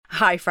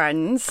Hi,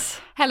 friends.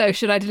 Hello,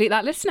 should I delete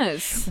that,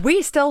 listeners?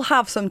 We still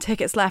have some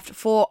tickets left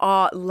for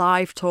our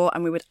live tour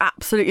and we would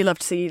absolutely love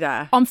to see you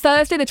there. On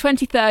Thursday, the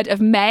 23rd of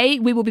May,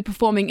 we will be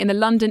performing in the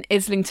London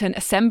Islington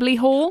Assembly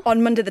Hall.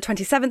 On Monday, the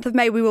 27th of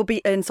May, we will be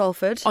in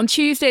Salford. On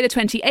Tuesday, the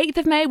 28th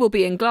of May, we'll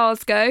be in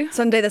Glasgow.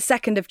 Sunday, the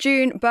 2nd of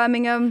June,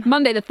 Birmingham.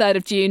 Monday, the 3rd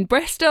of June,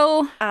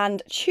 Bristol.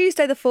 And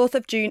Tuesday, the 4th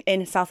of June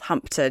in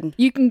Southampton.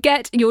 You can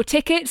get your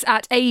tickets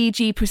at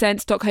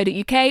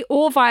aegpresents.co.uk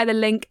or via the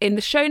link in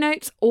the show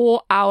notes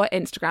or our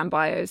Instagram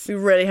bios. We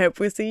really hope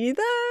we'll see you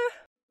there.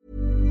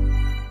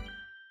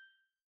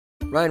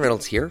 Ryan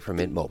Reynolds here from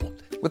Mint Mobile.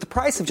 With the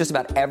price of just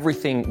about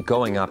everything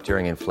going up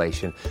during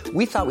inflation,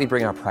 we thought we'd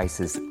bring our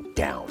prices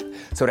down.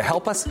 So to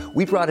help us,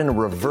 we brought in a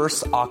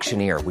reverse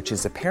auctioneer, which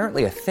is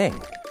apparently a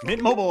thing.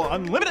 Mint Mobile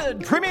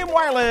Unlimited Premium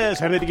Wireless.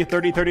 How to get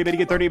 30, 30, bit to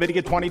get 30, bit to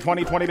get 20,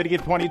 20, 20, bit to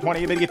get 20, 20,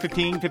 bit to get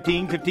 15,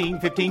 15, 15,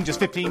 15, just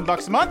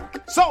 $15 a month?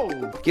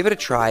 Sold! Give it a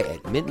try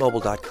at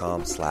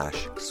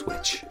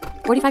mintmobile.com/switch.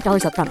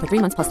 $45 up front for 3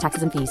 months plus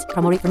taxes and fees.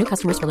 Promo rate for new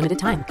customers for limited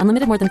time.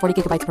 Unlimited more than 40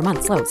 gigabytes per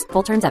month. Slows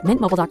full terms at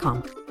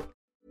mintmobile.com.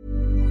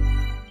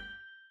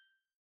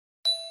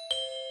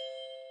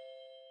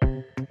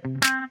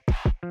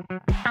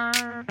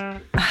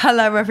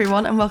 Hello,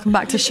 everyone, and welcome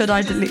back to Should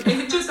I Delete...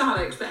 Is it just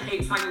Alex that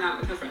hates hanging out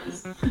with her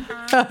friends?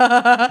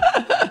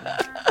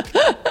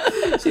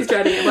 She's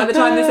dreading it. By the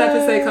time this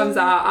episode comes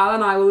out, Al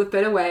and I will have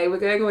been away. We're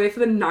going away for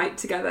the night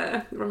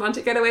together.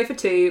 Romantic getaway for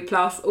 2,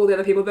 plus all the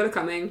other people that are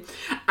coming.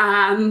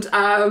 And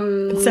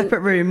in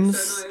separate rooms,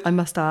 so I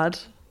must add.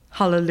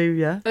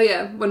 Hallelujah. Oh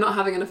yeah, we're not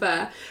having an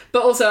affair.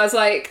 But also, I was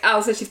like,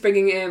 Al said she's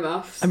bringing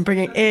earmuffs. I'm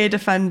bringing ear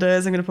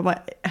defenders. I'm going to put my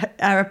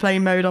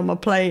aeroplane mode on my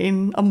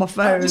plane, on my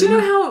phone. Do you know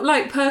how,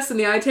 like,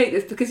 personally I take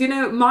this? Because, you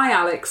know, my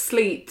Alex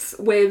sleeps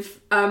with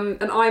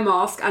an eye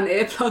mask and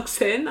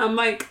earplugs in. I'm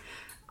like,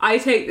 I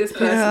take this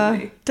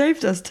personally. Yeah, Dave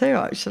does too,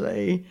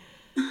 actually.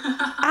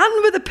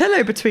 And with a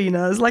pillow between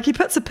us. Like, he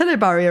puts a pillow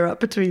barrier up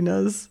between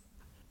us.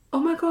 Oh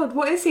my God,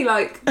 what is he,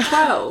 like,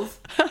 12?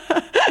 And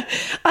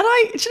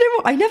do you know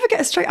what? I never get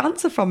a straight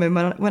answer from him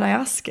when I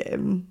ask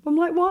him. I'm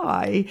like,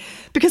 why?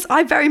 Because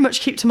I very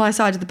much keep to my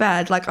side of the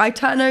bed. Like, I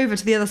turn over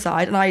to the other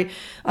side and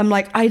I'm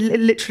like, I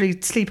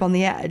literally sleep on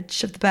the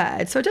edge of the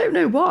bed. So I don't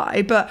know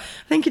why, but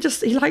I think he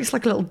likes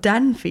like a little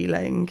den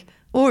feeling.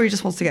 Or he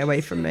just wants to get away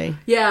from me.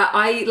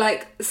 Yeah,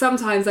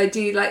 sometimes I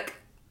do, like,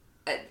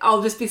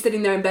 I'll just be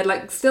sitting there in bed,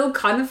 like, still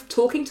kind of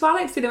talking to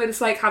Alex, you know,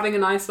 it's like having a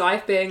nice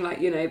life, being, like,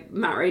 you know,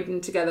 married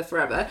and together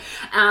forever.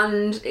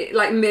 And,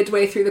 like,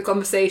 midway through the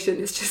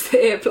conversation, it's just the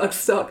earplugs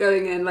start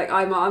going in, like,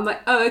 I'm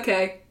like, oh,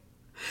 okay.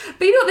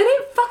 But, you know what, they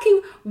don't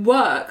fucking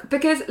work,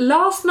 because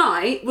last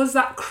night was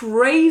that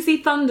crazy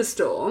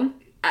thunderstorm.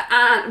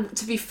 And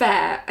to be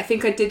fair, I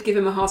think I did give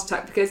him a heart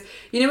attack because,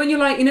 you know, when you're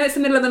like, you know, it's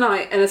the middle of the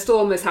night and a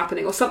storm is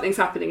happening or something's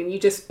happening and you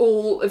just,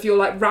 all of your,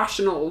 like,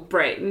 rational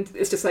brain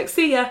is just like,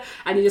 see ya,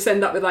 and you just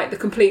end up with, like, the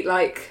complete,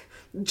 like,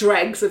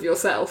 dregs of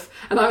yourself.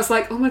 And I was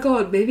like, oh my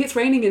God, maybe it's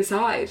raining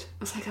inside.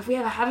 I was like, have we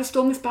ever had a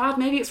storm this bad?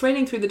 Maybe it's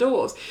raining through the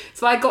doors.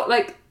 So I got,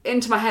 like,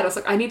 into my head, I was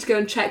like, I need to go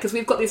and check because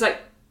we've got these,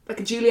 like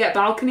a Juliet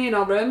balcony in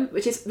our room,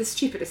 which is the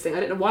stupidest thing. I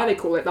don't know why they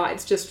call it that.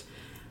 It's just,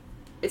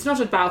 it's not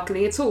a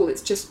balcony at all.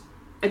 It's just,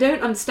 I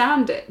don't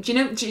understand it. Do you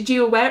know?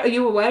 Are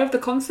you aware of the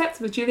concept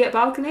of a Juliet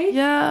balcony?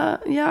 Yeah,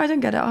 I don't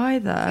get it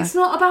either. It's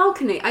not a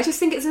balcony. I just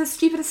think it's a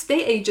stupid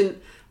estate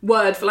agent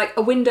word for, like,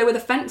 a window with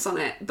a fence on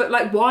it. But,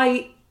 like,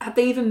 why have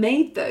they even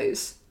made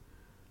those?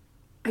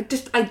 I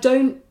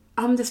don't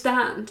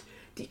understand.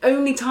 The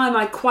only time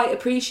I quite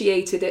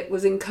appreciated it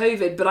was in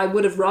COVID, but I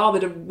would have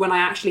rathered when I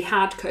actually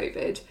had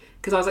COVID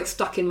because I was, like,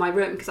 stuck in my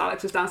room because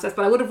Alex was downstairs.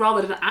 But I would have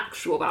rathered an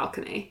actual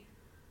balcony.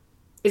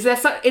 Is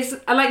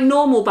like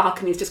normal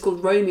balconies just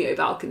called Romeo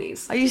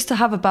balconies? I used to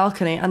have a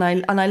balcony, and I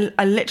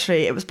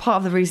literally, it was part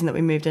of the reason that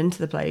we moved into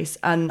the place,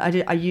 and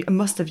I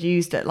must have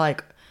used it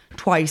like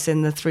twice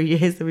in the 3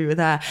 years that we were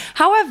there.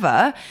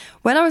 However,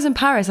 when I was in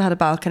Paris, I had a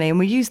balcony and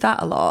we used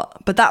that a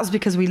lot, but that was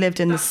because we lived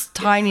in the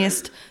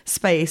tiniest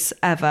space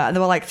ever, and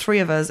there were like 3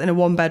 of us in a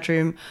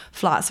 1-bedroom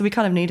flat, so we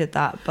kind of needed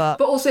that.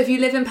 But also, if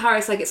you live in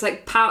Paris, like, it's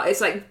like part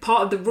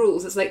of the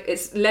rules. It's like,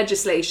 it's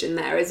legislation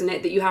there, isn't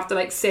it, that you have to,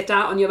 like, sit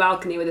out on your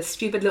balcony with a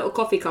stupid little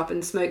coffee cup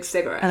and smoke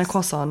cigarettes and a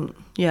croissant.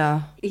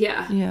 Yeah.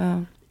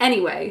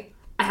 Anyway,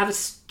 I have a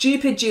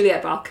stupid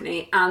Juliet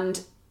balcony,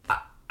 and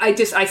I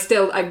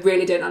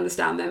really don't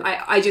understand them.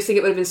 I just think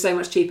it would have been so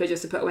much cheaper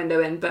just to put a window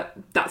in, but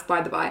that's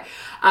by the by.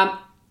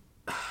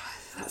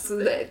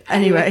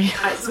 Anyway.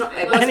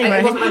 It wasn't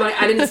my money.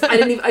 I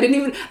didn't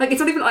even, like, it's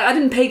not even, like, I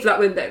didn't pay for that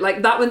window.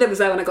 Like, that window was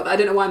there when I got there. I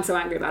don't know why I'm so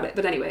angry about it,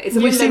 but anyway, it's a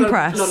window,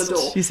 not a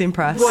door. You seem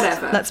pressed.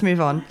 Whatever. Let's move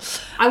on.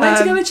 I went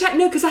to go and check,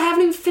 because I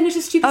haven't even finished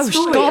a stupid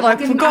story. Oh God, I've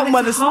forgotten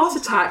where the heart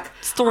attack.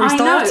 story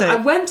started. I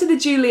went to the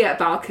Juliet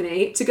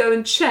balcony to go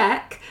and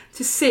check to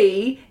to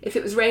see if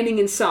it was raining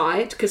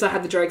inside, because I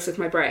had the dregs of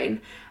my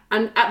brain.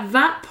 And at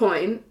that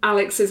point,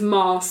 Alex's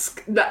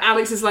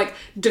like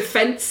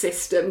defense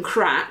system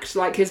cracked,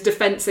 like his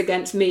defense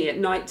against me at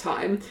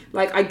nighttime.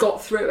 Like I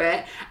got through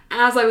it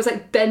as I was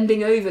like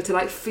bending over to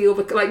like feel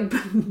the, like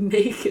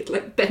naked,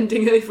 like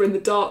bending over in the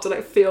dark to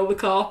like feel the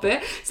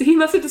carpet. So he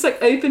must have just like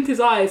opened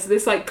his eyes to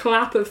this like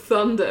clap of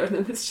thunder, and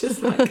then it's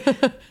just like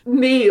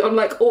me on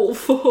like all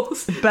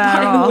fours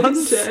by the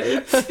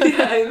window.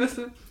 Yeah, it must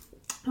have.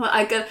 Well,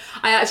 I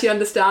actually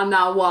understand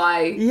now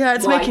why. Yeah,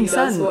 it's why making he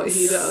does sense. What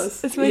he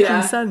does. It's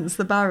making sense.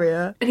 The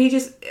barrier, and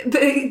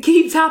it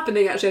keeps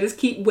happening. Actually, I just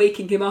keep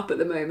waking him up at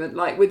the moment,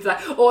 like with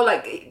that, or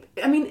like,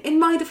 I mean, in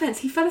my defence,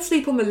 he fell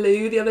asleep on the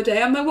loo the other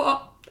day. I'm like,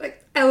 what,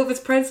 like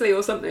Elvis Presley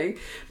or something?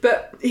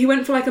 But he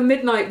went for like a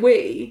midnight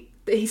wee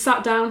that he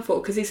sat down for,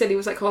 because he said he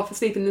was like half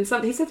asleep, and then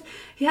something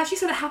he actually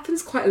said it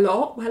happens quite a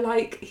lot where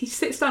like he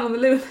sits down on the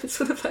loo and then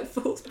sort of like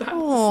falls back to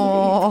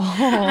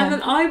sleep. And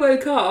then I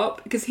woke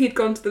up because he'd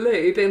gone to the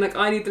loo being like,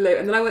 I need the loo,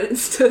 and then I went and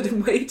stood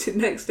and waited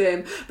next to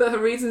him, but for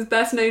reasons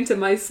best known to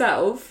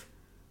myself,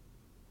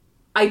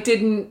 I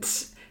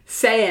didn't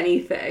say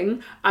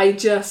anything. I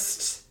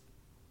just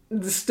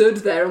stood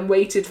there and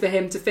waited for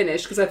him to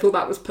finish because I thought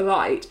that was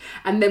polite.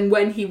 And then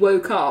when he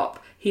woke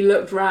up, he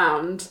looked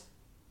round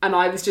and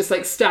I was just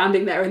like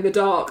standing there in the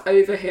dark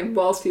over him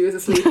whilst he was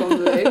asleep on the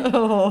loo.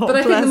 But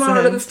I think the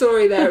moral of the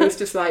story there is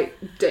just like,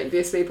 don't be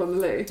asleep on the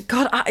loo.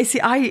 God, I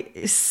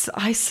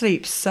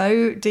sleep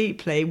so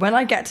deeply. When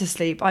I get to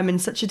sleep, I'm in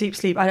such a deep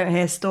sleep. I don't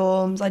hear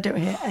storms. I don't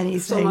hear anything. The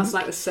storm last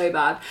night was so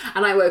bad.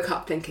 And I woke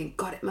up thinking,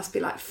 God, it must be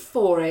like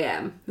 4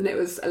 a.m. And it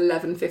was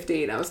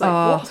 11:15. I was like,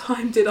 what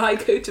time did I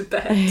go to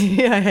bed?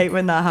 Yeah, I hate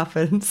when that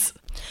happens.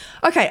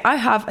 Okay, I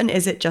have an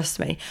Is It Just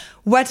Me?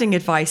 Wedding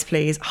advice,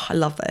 please. Oh, I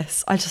love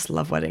this. I just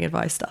love wedding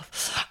advice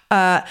stuff.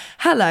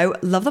 Hello,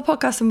 love the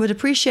podcast and would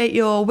appreciate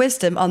your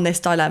wisdom on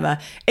this dilemma.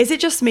 Is it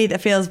just me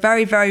that feels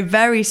very, very,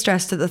 very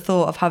stressed at the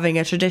thought of having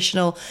a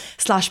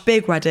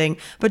traditional/big wedding,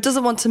 but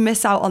doesn't want to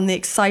miss out on the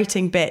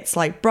exciting bits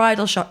like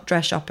bridal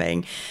dress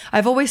shopping?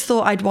 I've always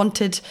thought I'd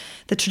wanted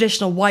the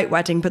traditional white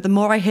wedding, but the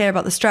more I hear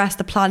about the stress,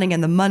 the planning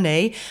and the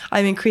money,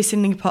 I'm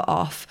increasingly put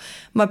off.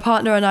 My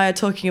partner and I are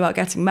talking about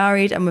getting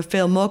married and would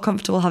feel more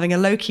comfortable having a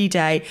low-key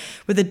day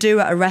with a do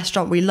at a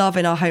restaurant we love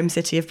in our home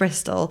city of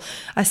Bristol.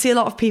 I see a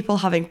lot of people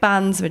having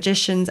bands,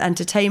 magicians,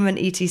 entertainment,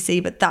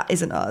 etc., but that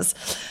isn't us.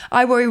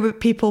 I worry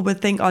people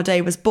would think our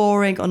day was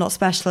boring or not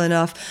special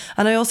enough,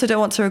 and I also don't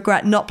want to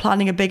regret not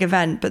planning a big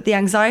event, but the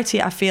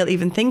anxiety I feel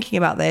even thinking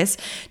about this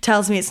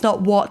tells me it's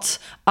not what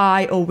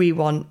I or we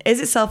want. Is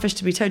it selfish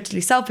to be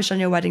totally selfish on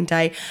your wedding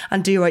day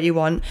and do what you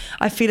want?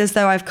 I feel as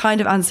though I've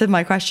kind of answered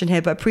my question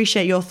here, but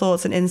appreciate your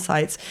thoughts and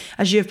insights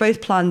as you have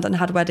both planned and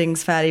had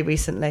weddings fairly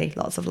recently.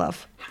 Lots of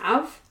love.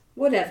 Have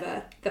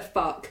whatever the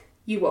fuck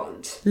you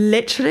want.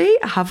 Literally,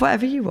 have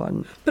whatever you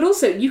want. But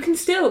also, you can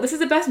still, this is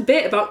the best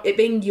bit about it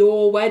being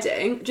your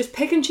wedding, just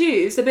pick and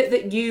choose the bit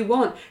that you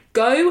want.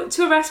 Go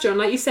to a restaurant,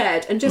 like you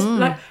said, and just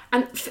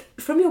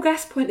from your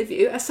guest point of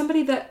view, as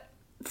somebody that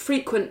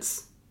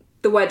frequents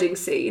the wedding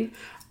scene,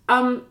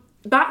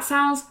 that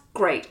sounds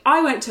great.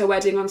 I went to a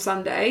wedding on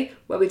Sunday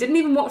where we didn't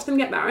even watch them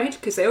get married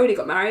because they already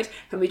got married,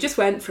 and we just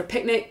went for a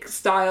picnic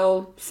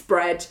style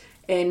spread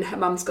in her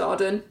mum's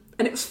garden,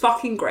 and it was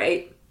fucking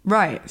great.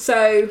 Right.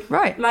 So,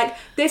 like,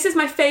 this is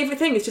my favourite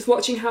thing, is just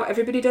watching how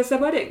everybody does their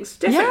weddings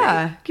differently.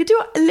 Yeah, you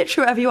do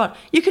literally whatever you want.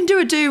 You can do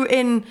a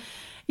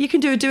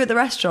do at the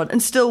restaurant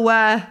and still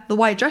wear the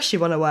white dress you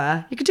want to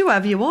wear. You can do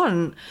whatever you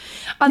want.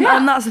 And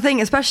that's the thing,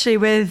 especially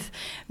with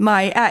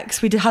my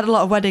ex, we had a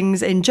lot of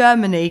weddings in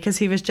Germany because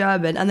he was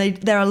German, and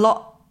they're a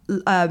lot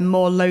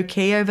more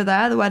low-key over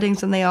there, the weddings,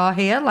 than they are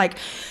here. Like,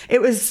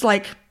 it was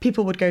like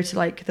people would go to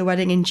like the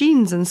wedding in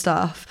jeans and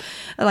stuff,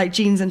 like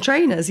jeans and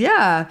trainers,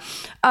 yeah.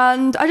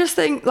 And I just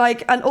think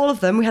like, and all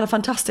of them we had a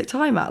fantastic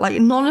time at. Like,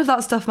 none of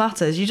that stuff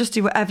matters. You just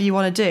do whatever you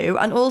want to do.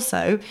 And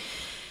also,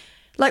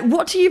 like,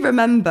 what do you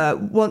remember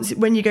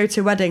when you go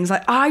to weddings?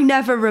 Like, I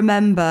never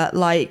remember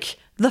like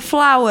the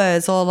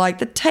flowers or like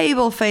the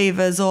table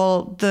favors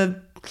or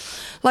the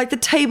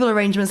table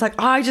arrangements. Like,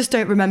 I just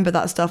don't remember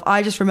that stuff.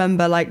 I just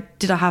remember like,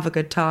 did I have a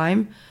good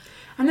time?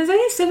 And there's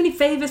only so many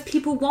favors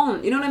people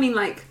want. You know what I mean?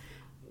 Like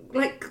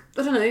I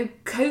don't know,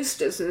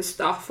 coasters and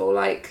stuff, or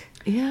like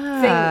things.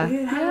 Like,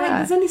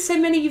 there's only so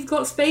many you've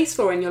got space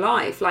for in your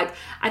life. Like,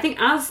 I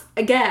think as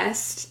a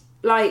guest,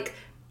 like,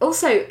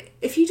 also,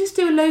 if you just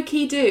do a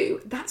low-key do,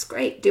 that's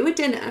great. Do a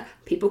dinner.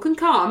 People can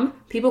come.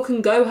 People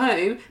can go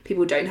home.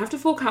 People don't have to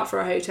fork out for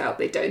a hotel.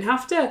 They don't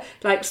have to,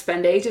 like,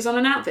 spend ages on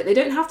an outfit. They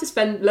don't have to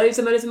spend loads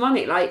of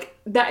money. Like,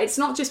 that, it's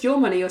not just your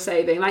money you're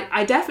saving. Like,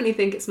 I definitely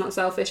think it's not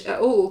selfish at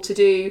all to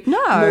do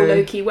more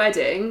low-key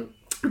wedding.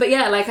 But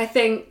yeah, like, I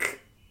think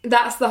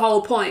that's the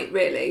whole point,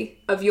 really,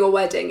 of your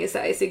wedding, is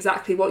that it's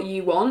exactly what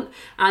you want.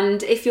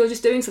 And if you're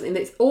just doing something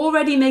that's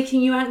already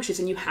making you anxious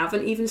and you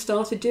haven't even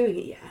started doing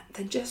it yet,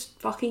 then just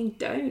fucking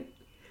don't.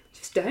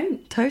 Just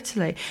don't.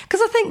 Totally.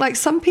 Because I think, like,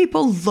 some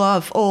people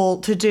love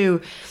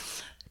to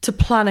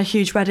plan a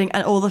huge wedding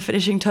and all the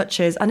finishing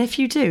touches. And if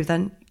you do,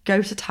 then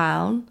go to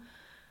town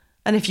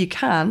And if you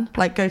can,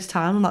 like, go to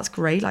town, and that's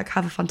great. Like,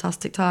 have a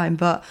fantastic time.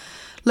 But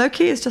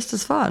low-key is just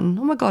as fun.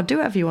 Oh my God, do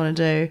whatever you want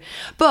to do.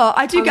 But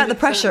I do get the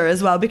pressure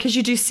as well, because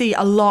you do see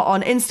a lot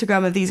on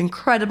Instagram of these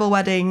incredible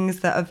weddings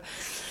that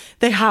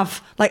they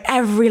have, like,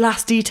 every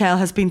last detail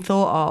has been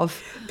thought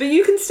of. But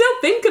you can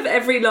still think of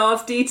every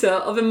last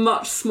detail of a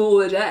much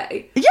smaller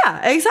day.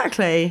 Yeah,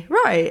 exactly.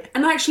 Right.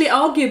 And actually,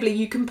 arguably,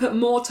 you can put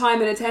more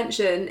time and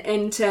attention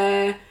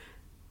into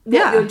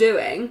what you're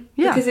doing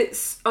because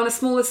it's on a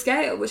smaller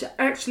scale, which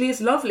actually is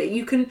lovely.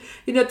 You can,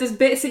 there's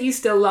bits that you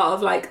still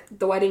love, like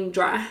the wedding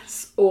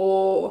dress,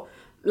 or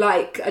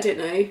like, I don't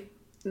know,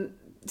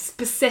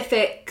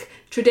 specific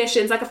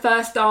traditions, like a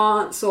first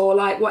dance, or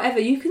like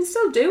whatever. You can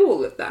still do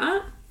all of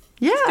that.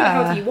 Yeah. Just do it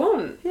however you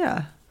want.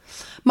 Yeah.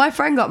 My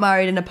friend got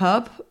married in a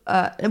pub.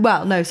 Got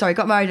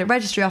married at a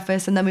registry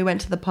office, and then we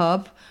went to the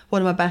pub,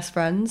 one of my best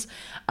friends,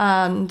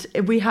 and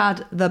we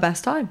had the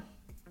best time.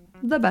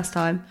 The best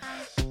time.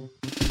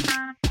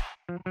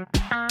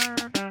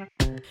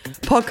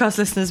 Podcast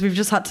listeners, we've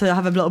just had to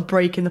have a little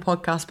break in the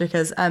podcast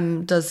because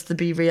does the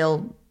Be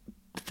Real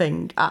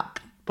thing app,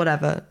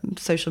 whatever,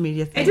 social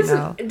media thing.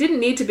 It didn't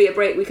need to be a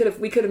break. We could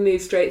have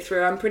moved straight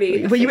through. I'm pretty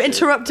efficient. Well, you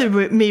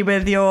interrupted me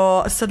with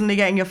your suddenly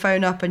getting your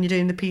phone up and you're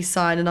doing the peace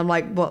sign, and I'm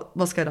like,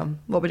 what's going on?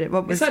 What we doing?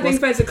 It's like being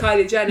friends with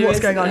Kylie Jenner. What's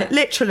going on here?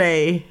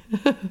 Literally.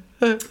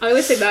 I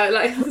always think that,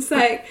 like, it's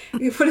like,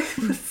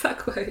 what's that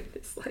quote?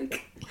 It's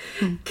like,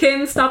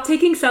 Kim, stop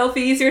taking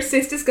selfies. Your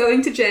sister's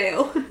going to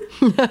jail. Do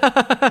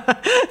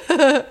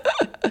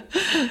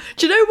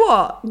you know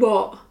what?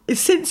 What?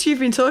 Since you've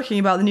been talking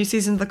about the new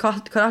season of the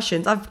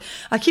Kardashians,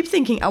 I keep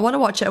thinking I want to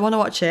watch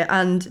it,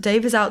 and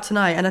Dave is out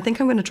tonight, and I think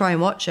I'm going to try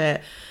and watch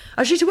it.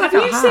 I just need to work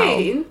out how. Have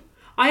you seen?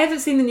 I haven't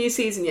seen the new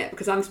season yet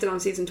because I'm still on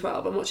season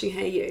 12. I'm watching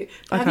Hey You.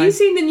 Okay. Have you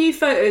seen the new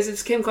photos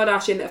of Kim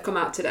Kardashian that have come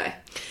out today?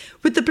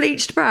 With the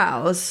bleached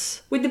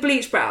brows? With the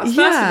bleached brows.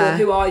 Yeah. First of all,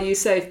 who are you,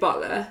 Soph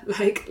Butler?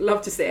 Like,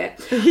 love to see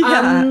it.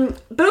 Yeah.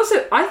 But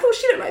also, I thought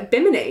she looked like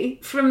Bimini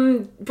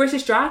from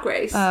British Drag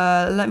Race.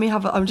 Let me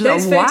have I'm just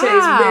Those photos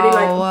really,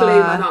 like,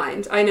 blew my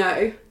mind. I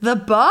know. The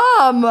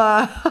bum!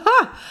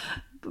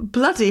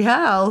 Bloody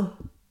hell.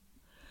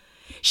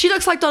 She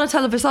looks like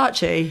Donatella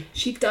Versace.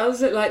 She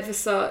does look like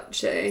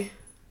Versace.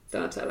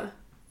 Donatella.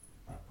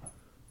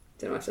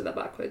 Don't know if I said that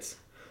backwards.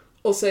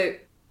 Also,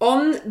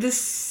 on the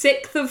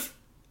 6th of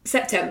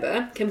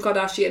September, Kim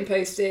Kardashian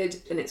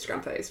posted an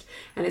Instagram post,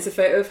 and it's a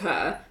photo of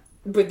her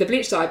with the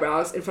bleached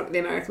eyebrows in front of the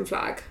American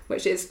flag,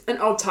 which is an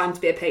odd time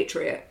to be a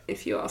patriot,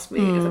 if you ask me,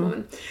 as a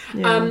woman.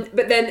 Yeah.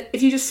 But then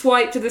if you just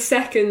swipe to the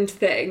second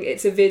thing,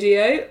 it's a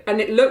video,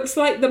 and it looks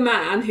like the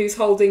man who's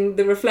holding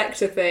the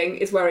reflector thing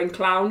is wearing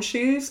clown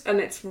shoes, and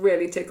it's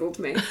really tickled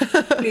me.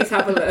 Please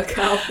have a look.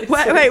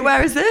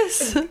 Where is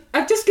this?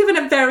 I've just given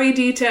a very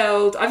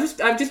detailed... I've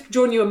just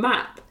drawn you a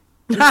map.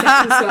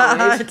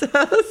 Slide.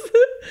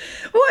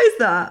 What is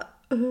that?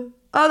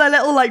 Oh, they're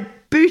little,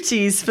 like,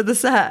 booties for the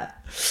set.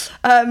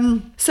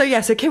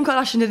 So Kim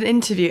Kardashian did an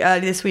interview earlier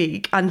this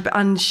week,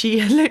 and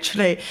she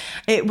literally,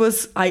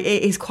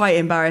 it is quite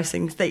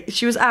embarrassing.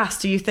 She was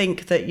asked, do you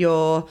think that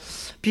your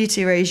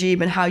beauty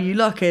regime and how you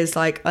look is,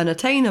 like,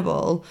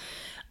 unattainable?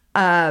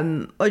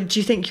 Or do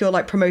you think you're,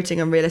 like,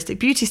 promoting unrealistic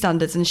beauty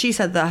standards? And she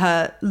said that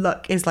her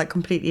look is, like,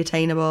 completely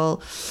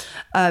attainable.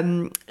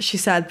 She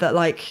said that,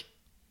 like,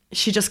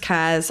 she just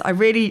cares. I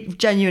really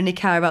genuinely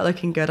care about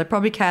looking good. I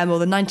probably care more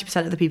than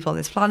 90% of the people on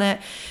this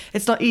planet.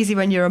 It's not easy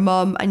when you're a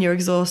mum and you're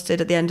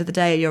exhausted at the end of the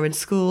day, you're in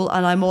school,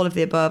 and I'm all of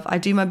the above. I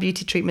do my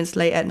beauty treatments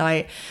late at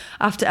night.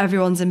 After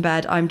everyone's in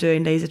bed, I'm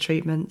doing laser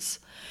treatments.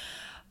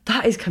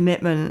 That is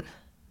commitment.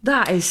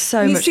 That is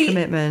so much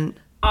commitment.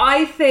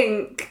 I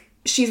think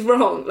she's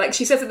wrong. Like,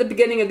 she says at the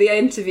beginning of the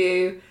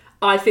interview,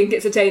 I think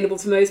it's attainable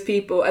to most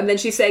people. And then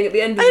she's saying at the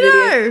end of the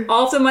video,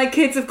 after my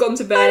kids have gone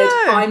to bed,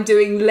 I'm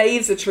doing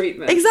laser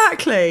treatment.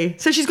 Exactly.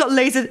 So she's got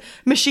laser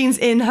machines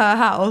in her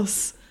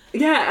house.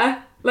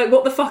 Yeah. Like,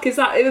 what the fuck is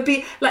that? It would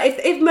be, like,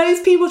 if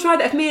most people tried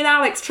that, if me and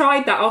Alex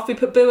tried that after we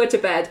put Bua to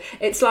bed,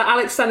 it's like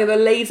Alex standing with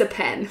a laser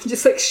pen,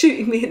 just, like,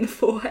 shooting me in the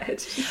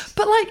forehead.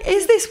 But, like,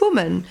 is this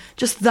woman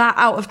just that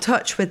out of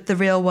touch with the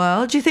real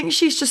world? Do you think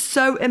she's just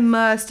so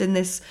immersed in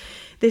this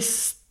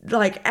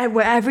like,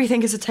 where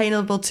everything is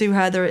attainable to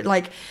her?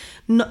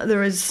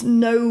 There is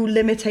no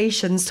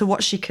limitations to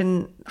what she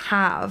can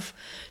have.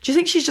 Do you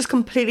think she's just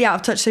completely out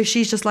of touch? So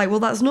she's just like, well,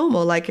 that's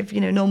normal. Like, if,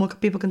 normal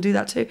people can do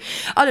that too.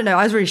 I don't know.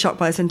 I was really shocked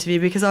by this interview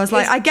because I was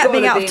like, I get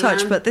being out of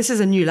touch, but this is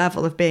a new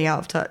level of being out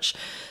of touch.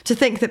 To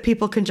think that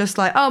people can just,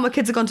 like, oh, my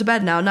kids have gone to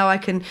bed now. Now I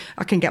can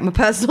get my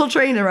personal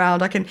trainer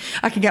around. I can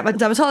get my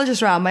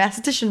dermatologist around, my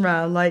esthetician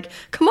around. Like,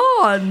 come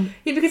on.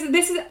 Yeah,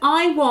 because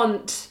I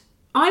want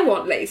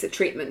laser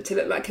treatment to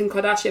look like Kim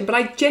Kardashian, but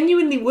I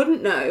genuinely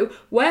wouldn't know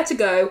where to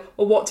go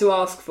or what to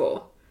ask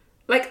for.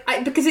 Like,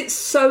 because it's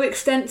so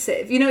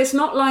extensive. It's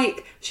not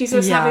like she's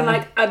just having,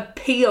 like, a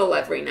peel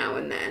every now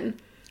and then.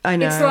 I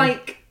know. It's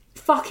like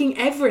fucking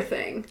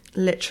everything.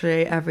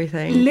 Literally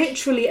everything.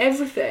 Literally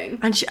everything.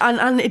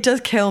 And it does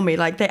kill me.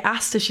 Like, they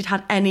asked if she'd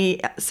had any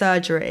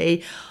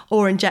surgery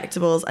or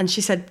injectables, and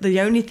she said the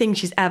only thing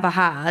she's ever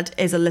had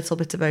is a little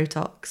bit of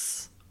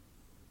Botox.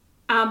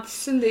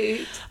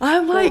 Absolute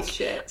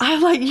bullshit.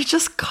 I'm like, you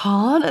just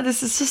can't.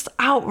 This is just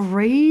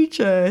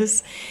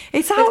outrageous.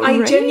 It's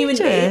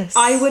outrageous.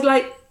 I would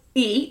like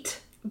eat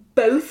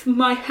both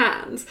my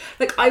hands.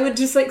 Like, I would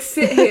just like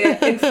sit here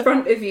in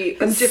front of you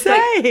and just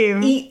like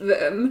eat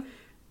them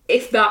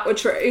if that were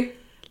true.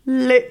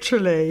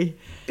 Literally.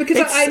 Because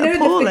it's I know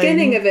appalling. at the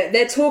beginning of it,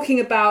 they're talking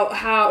about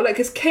how, like,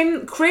 because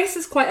Chris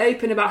is quite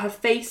open about her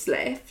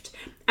facelift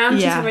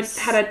and she's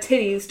had her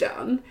titties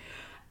done.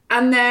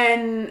 And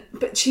then,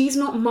 but she's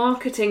not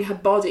marketing her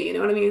body, you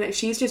know what I mean? Like,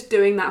 she's just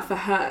doing that for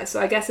her.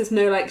 So I guess there's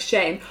no, like,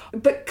 shame.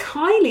 But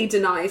Kylie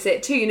denies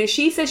it too. You know,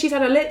 she says she's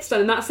had her lips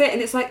done and that's it.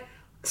 And it's like,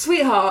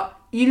 sweetheart,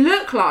 you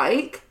look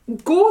like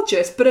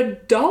gorgeous, but a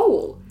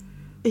doll.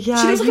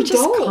 Yeah, she looks like you a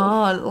just doll.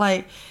 Can't.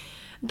 Like,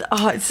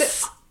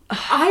 it's...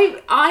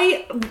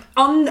 I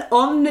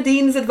on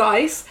Nadine's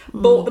advice,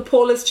 bought the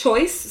Paula's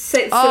Choice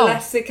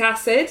salicylic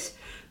acid,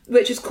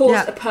 which has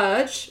caused a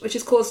purge, which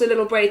has caused a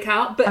little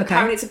breakout, but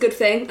apparently it's a good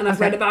thing, and I've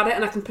read about it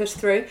and I can push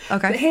through.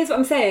 But here's what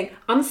I'm saying.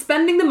 I'm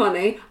spending the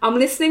money, I'm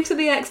listening to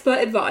the expert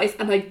advice,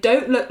 and I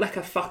don't look like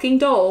a fucking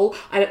doll.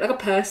 I look like a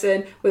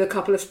person with a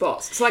couple of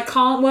spots. So I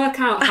can't work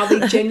out how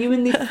they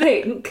genuinely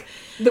think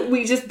that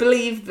we just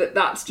believe that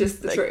that's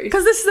just the truth.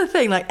 Because this is the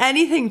thing, like,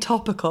 anything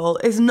topical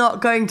is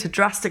not going to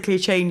drastically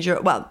change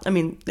your... Well, I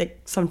mean,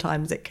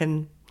 sometimes it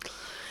can...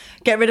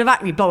 get rid of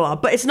acne, blah, blah,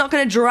 but it's not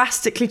going to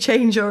drastically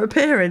change your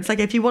appearance. Like,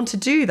 if you want to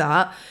do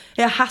that,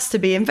 it has to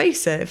be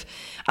invasive.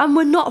 And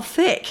we're not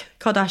thick,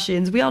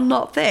 Kardashians. We are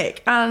not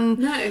thick. And...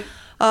 No.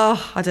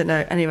 Oh, I don't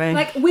know. Anyway.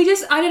 Like,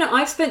 I don't know,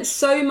 I've spent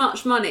so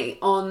much money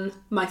on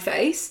my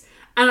face,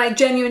 and I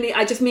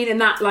just mean in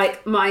that,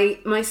 like, my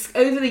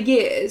over the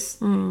years,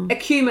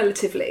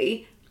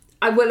 accumulatively,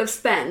 I will have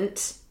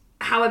spent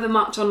however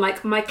much on,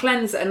 like, my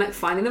cleanser and, like,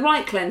 finding the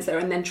right cleanser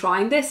and then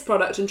trying this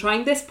product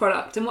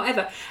and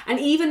whatever. And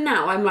even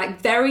now I'm,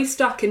 like, very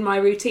stuck in my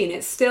routine.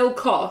 It still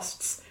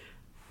costs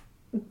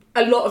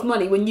a lot of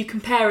money when you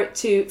compare it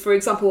to, for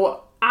example,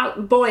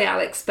 what boy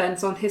Alex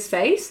spends on his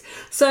face.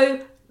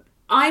 So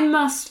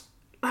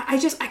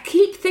I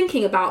keep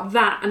thinking about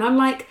that, and I'm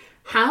like,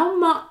 how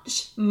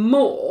much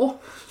more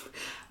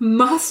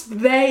must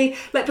they,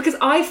 like, because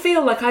I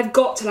feel like I've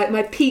got to, like,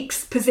 my peak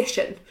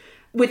position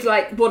with,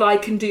 like, what I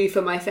can do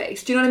for my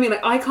face. Do you know what I mean?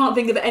 Like, I can't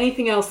think of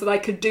anything else that I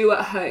could do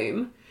at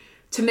home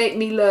to make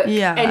me look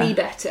any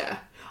better.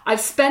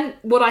 I've spent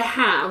what I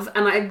have,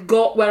 and I've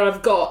got where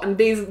I've got, and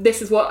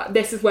this is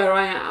where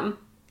I am.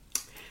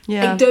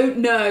 Yeah. I don't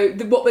know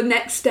what the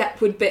next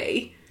step would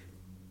be.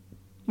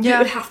 Yeah. It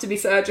would have to be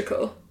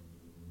surgical.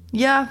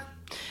 Yeah.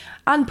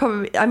 And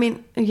probably, I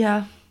mean,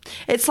 yeah.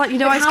 It's like, you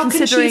know, I was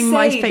considering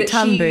my fake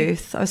tan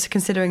booth. I was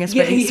considering a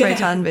spray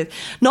tan booth.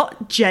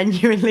 Not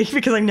genuinely,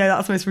 because I know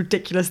that's the most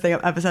ridiculous thing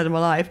I've ever said in my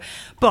life.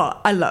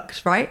 But I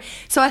looked, right?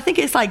 So I think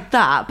it's like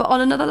that, but on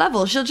another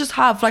level. She'll just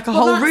have, like, a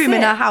whole room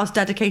in her house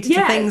dedicated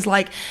to things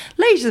like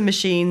laser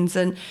machines.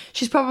 And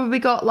she's probably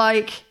got,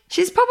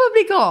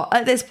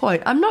 at this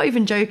point, I'm not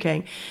even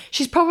joking,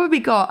 she's probably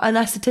got an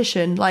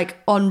esthetician, like,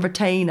 on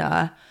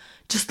retainer,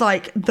 just,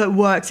 like, that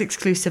works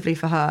exclusively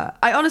for her.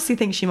 I honestly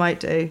think she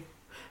might do.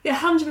 Yeah,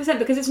 100%,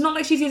 because it's not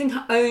like she's using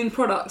her own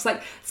products.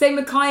 Like, same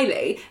with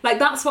Kylie. Like,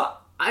 that's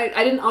what... I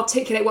didn't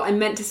articulate what I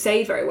meant to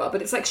say very well,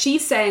 but it's like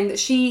she's saying that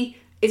she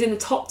is in the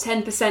top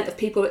 10% of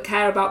people that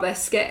care about their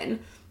skin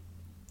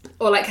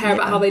or, like, care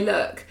about how they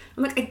look.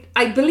 I'm like,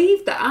 I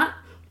believe that,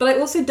 but I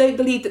also don't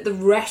believe that the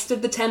rest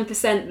of the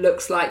 10%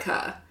 looks like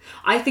her.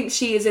 I think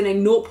she is in a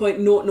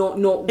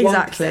 0.0001%.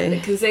 Exactly.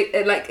 Because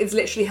it's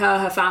literally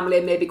her family,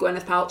 and maybe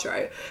Gwyneth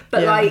Paltrow.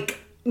 But, like...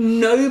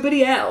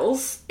 nobody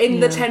else in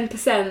the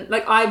 10%,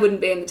 like, I wouldn't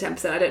be in the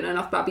 10%, I don't know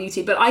enough about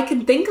beauty, but I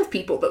can think of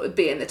people that would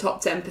be in the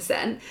top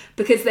 10%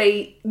 because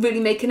they really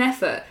make an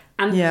effort,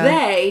 and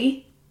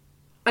they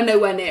are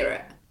nowhere near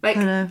it, like,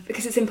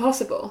 because it's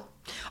impossible.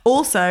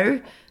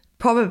 Also,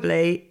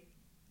 probably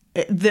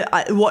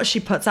what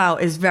she puts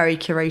out is very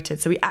curated,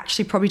 so we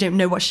actually probably don't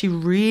know what she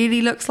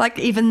really looks like.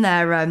 Even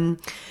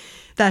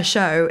their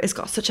show, it's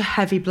got such a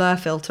heavy blur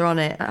filter on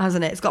it,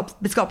 hasn't it? It's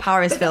got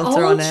Paris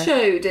filter on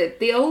it.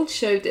 The old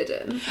show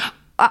didn't.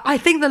 I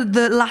think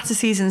the latter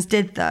seasons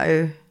did,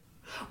 though.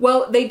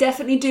 Well, they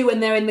definitely do when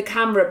they're in the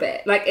camera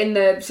bit, like in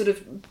the sort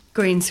of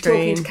green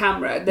screen talking to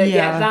camera.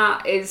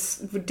 That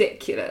is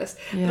ridiculous.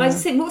 Yeah. But I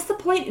just think, what's the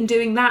point in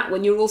doing that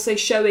when you're also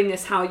showing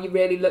us how you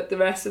really look the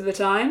rest of the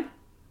time?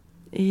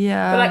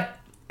 Yeah. But, like,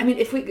 I mean,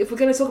 if we're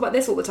going to talk about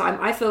this all the time,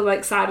 I feel,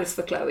 like, saddest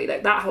for Chloe.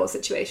 Like, that whole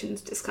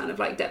situation's just kind of,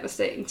 like,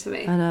 devastating to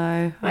me. I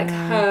know.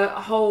 Her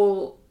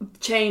whole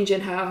change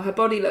in how her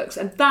body looks,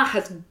 and that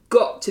has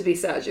got to be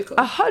surgical.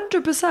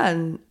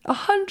 100%.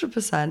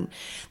 100%.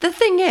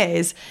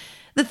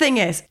 The thing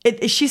is,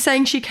 she's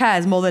saying she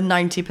cares more than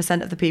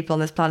 90% of the people on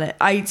this planet.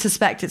 I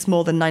suspect it's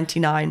more than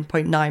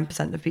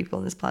 99.9% of people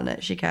on this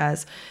planet she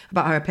cares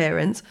about her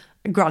appearance.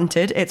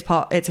 Granted, it's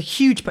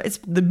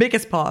the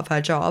biggest part of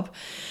her job.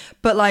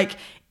 But like,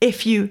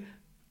 if you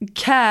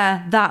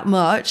care that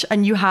much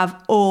and you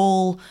have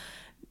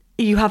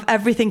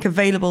everything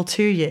available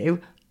to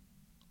you,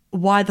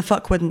 why the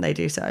fuck wouldn't they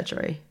do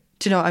surgery?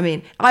 Do you know what I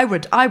mean? I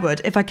would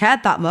if I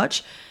cared that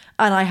much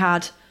and I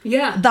had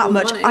that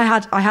much money.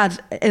 I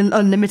had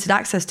unlimited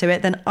access to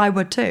it, then I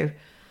would too.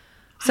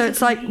 So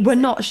it's like, we're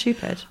not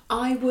stupid.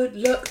 I would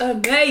look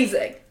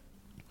amazing.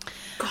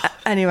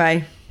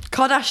 Anyway,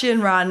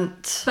 Kardashian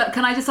rant. But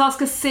can I just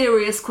ask a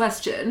serious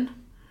question?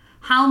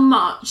 How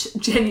much,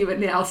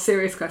 genuinely,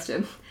 serious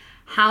question,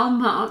 how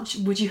much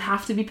would you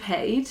have to be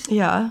paid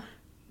to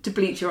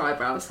bleach your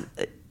eyebrows?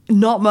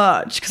 Not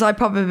much, because I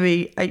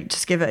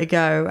just give it a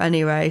go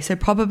anyway, so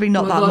probably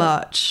not that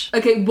much.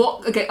 Okay, I'm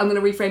going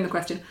to reframe the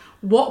question.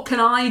 What can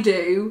I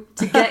do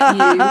to get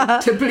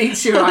you to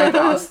bleach your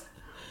eyebrows?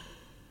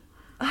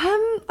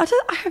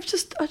 I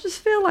just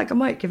feel like I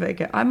might give it a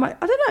go. I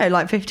don't know,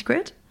 like 50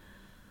 quid.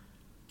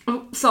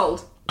 Oh,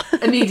 sold.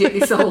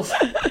 Immediately sold.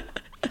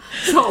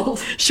 Sold.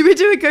 Should we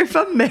do a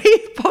GoFundMe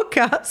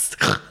podcast?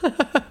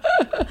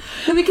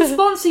 Then we can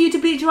sponsor you to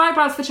bleach your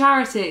eyebrows for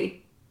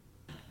charity.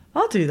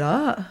 I'll do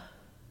that.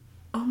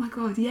 Oh my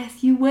God,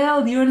 yes, you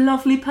will. You're a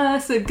lovely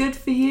person. Good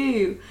for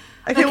you.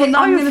 Okay, well,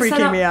 now you're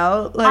freaking me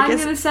out. Like, I'm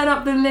going to set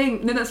up the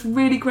link. No, that's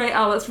really great,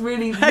 Al. That's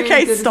really, really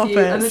okay, good stop of you.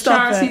 it. And the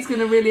stop charity's it. going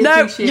to really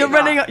appreciate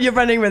No, you're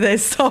running with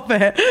this. Stop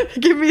it.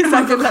 Give me a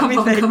second. Let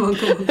me think. Come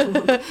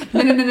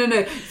on.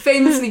 No.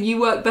 Famously,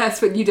 you work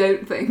best when you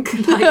don't think.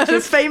 Like,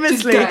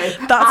 Famously, just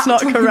go. that's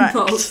not correct.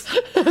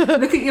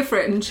 Look at your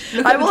fringe.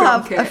 I will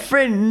have a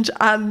fringe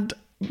and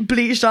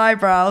bleached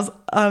eyebrows,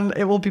 and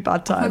it will be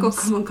bad times.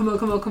 Oh my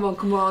God,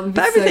 come on.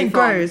 But everything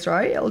grows,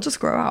 right? It'll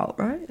just grow out,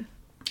 right?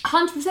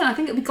 100%. I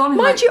think it'll be gone in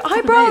Mind you,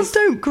 eyebrows days.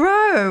 don't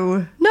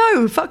grow.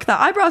 No, fuck that.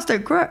 Eyebrows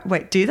don't grow.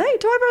 Wait, do they?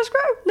 Do eyebrows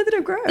grow? No, they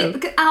don't grow.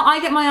 I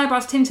get my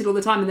eyebrows tinted all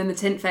the time, and then the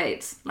tint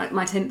fades. Like,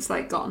 my tint's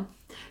like gone.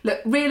 Look,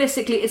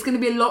 realistically, it's going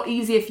to be a lot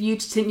easier for you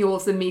to tint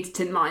yours than me to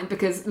tint mine,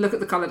 because look at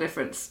the colour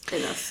difference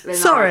in us.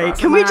 Sorry,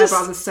 can we just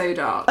eyebrows are so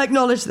dark.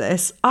 Acknowledge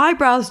this?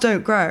 Eyebrows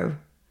don't grow.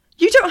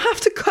 You don't have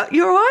to cut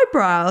your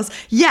eyebrows,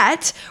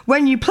 yet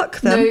when you pluck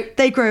them,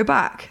 they grow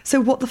back.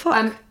 So what the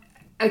fuck?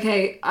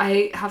 Okay,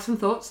 I have some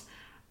thoughts.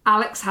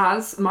 My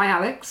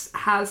Alex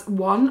has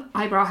one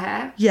eyebrow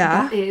hair.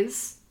 Yeah. That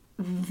is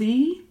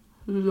the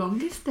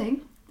longest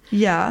thing.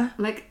 Yeah.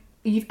 Like,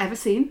 you've ever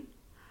seen.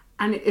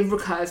 And it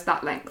recurs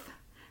that length.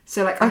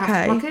 So, like, I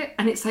have to pluck it,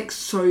 and it's, like,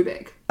 so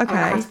big. Okay.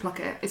 I have to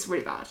pluck it. It's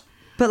really bad.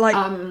 But,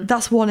 like,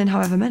 that's one in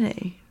however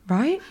many,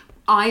 right?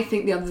 I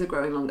think the others are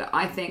growing longer.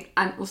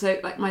 And also,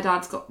 like, my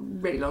dad's got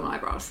really long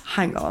eyebrows.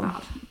 Hang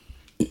on.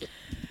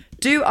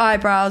 Do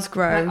eyebrows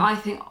grow? Like, I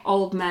think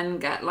old men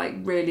get, like,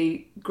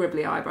 really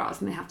gribbly eyebrows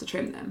and they have to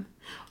trim them.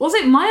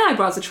 Also, my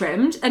eyebrows are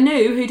trimmed.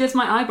 Anu, who does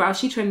my eyebrows,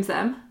 she trims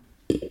them.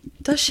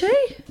 Does she?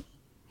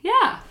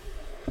 Yeah.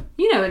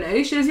 You know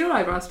Anu, she does your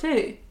eyebrows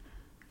too.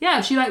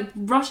 Yeah, she, like,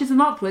 brushes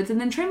them upwards and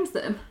then trims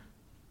them.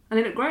 And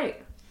they look great.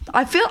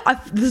 I feel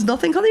there's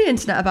nothing on the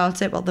internet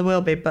about it. Well, there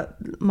will be,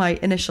 but my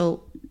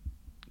initial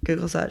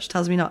Google search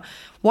tells me not.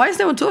 Why is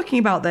no one talking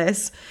about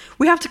this?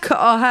 We have to cut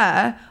our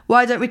hair.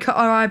 Why don't we cut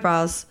our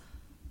eyebrows?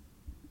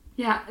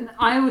 Yeah, and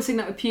I always think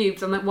that with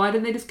pubes. I'm like, why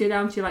don't they just go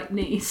down to your, like,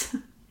 knees?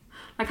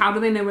 Like, how do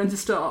they know when to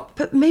stop?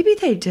 But maybe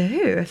they do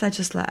if they're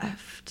just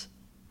left.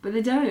 But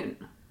they don't.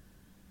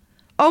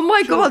 Oh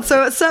my God,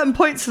 so at certain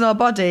points in our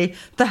body,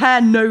 the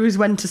hair knows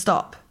when to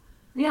stop.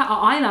 Yeah,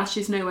 our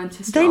eyelashes know when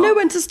to stop. They know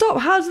when to stop.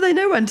 How do they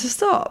know when to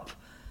stop?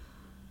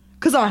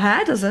 Because our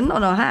hair doesn't,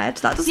 on our head.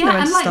 That doesn't know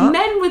when to stop. Yeah, and,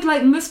 like, men with,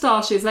 like,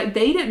 moustaches, like,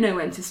 they don't know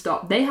when to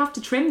stop. They have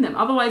to trim them.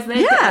 Otherwise,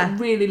 they get, like,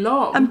 really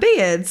long. And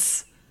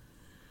beards.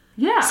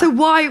 Yeah. So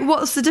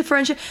what's the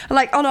differentiation?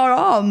 Like, on our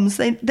arms,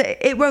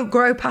 it won't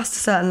grow past a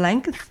certain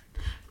length.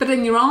 But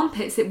in your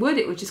armpits, it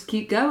would just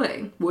keep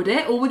going, would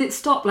it? Or would it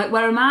stop, like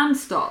where a man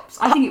stops?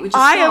 I think it would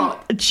just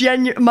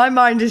stop. My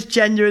mind is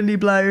genuinely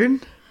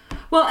blown.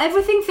 Well,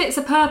 everything fits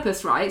a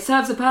purpose, right?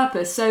 Serves a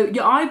purpose. So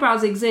your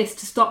eyebrows exist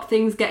to stop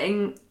things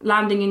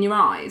landing in your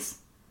eyes.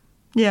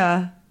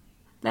 Yeah.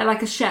 They're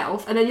like a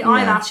shelf. And then your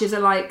eyelashes are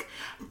like...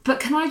 But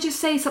can I just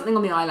say something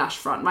on the eyelash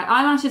front? My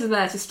eyelashes are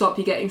there to stop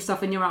you getting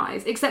stuff in your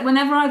eyes. Except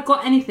whenever I've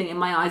got anything in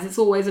my eyes, it's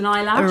always an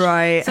eyelash.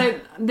 Right. So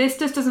this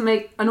just doesn't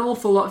make an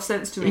awful lot of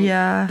sense to me.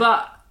 Yeah.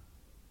 But...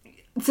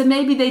 So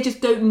maybe they just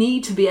don't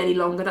need to be any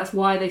longer. That's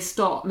why they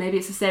stop. Maybe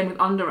it's the same with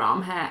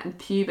underarm hair and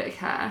pubic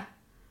hair.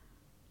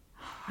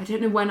 I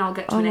don't know when I'll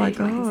get to an age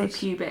when I can say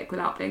pubic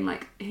without being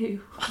like,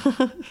 ew.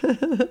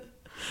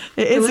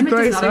 It is a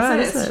gross word,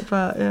 isn't it?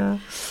 But yeah.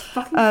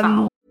 Fucking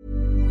foul.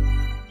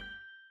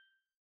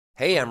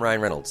 Hey, I'm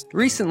Ryan Reynolds.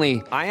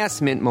 Recently, I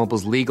asked Mint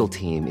Mobile's legal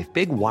team if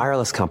big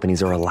wireless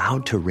companies are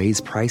allowed to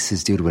raise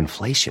prices due to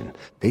inflation.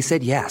 They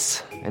said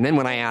yes. And then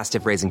when I asked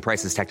if raising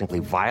prices technically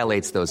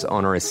violates those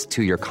onerous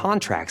 2-year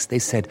contracts, they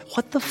said,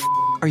 "What the f***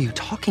 are you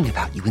talking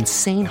about, you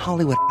insane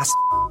Hollywood ass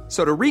f-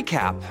 So to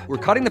recap, we're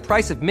cutting the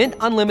price of Mint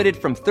Unlimited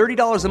from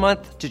 $30 a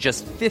month to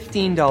just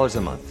 $15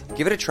 a month.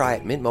 Give it a try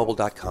at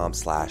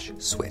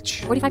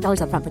mintmobile.com/switch.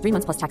 $45 up front for 3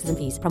 months plus taxes and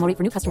fees. Promo rate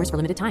for new customers for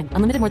limited time.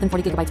 Unlimited more than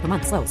 40 gigabytes per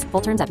month. Slows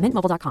full terms at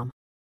mintmobile.com.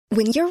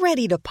 When you're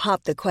ready to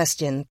pop the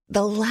question,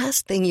 the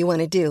last thing you want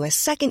to do is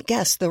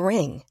second-guess the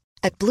ring.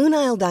 At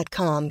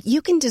BlueNile.com,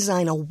 you can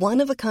design a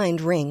one-of-a-kind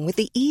ring with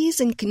the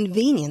ease and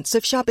convenience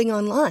of shopping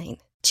online.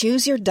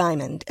 Choose your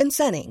diamond and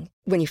setting.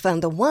 When you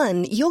find the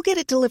one, you'll get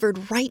it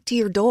delivered right to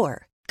your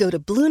door. Go to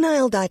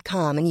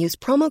BlueNile.com and use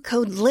promo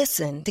code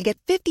LISTEN to get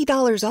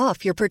 $50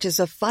 off your purchase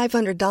of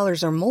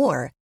 $500 or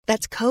more.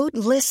 That's code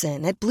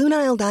LISTEN at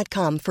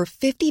BlueNile.com for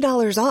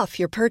 $50 off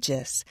your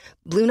purchase.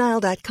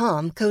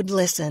 BlueNile.com, code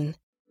LISTEN.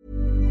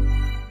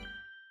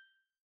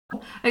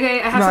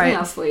 Okay, I have something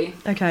else for you.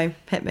 Okay,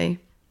 hit me.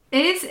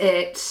 Is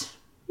it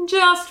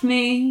just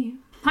me?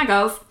 Hi,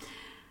 girls.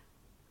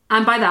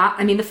 And by that,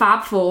 I mean the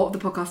Fab Four of the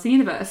podcasting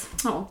universe.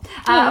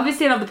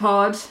 Obviously, I love the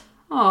pod.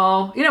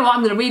 Oh, you know what? I'm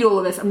going to read all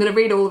of this. I'm going to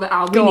read all of it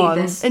out. Go on,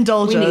 this.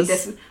 indulge we need us.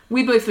 this.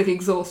 We both look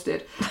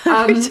exhausted.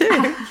 We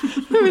do.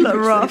 We look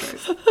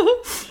rough.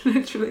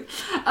 Literally.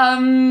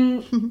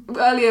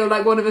 Earlier,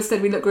 like, one of us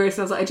said we look gross,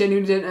 and I was like, I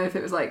genuinely didn't know if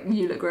it was like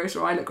you look gross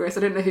or I look gross. I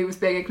didn't know who was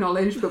being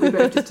acknowledged, but we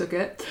both just took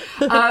it.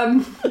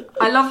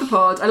 I love the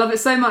pod. I love it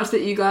so much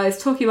that you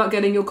guys talking about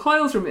getting your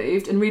coils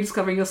removed and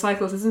rediscovering your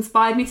cycles has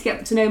inspired me to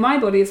get to know my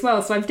body as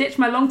well. So I've ditched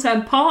my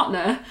long-term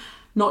partner.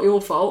 Not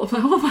your fault.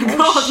 I'm like, oh my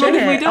God, shit. what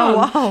have we done? Oh,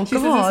 wow, she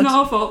says God. it's not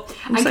our fault.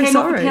 I'm and so came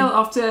sorry.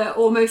 off the pill after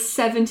almost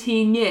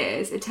 17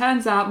 years. It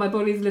turns out my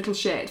body's a little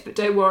shit, but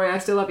don't worry, I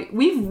still love you.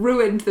 We've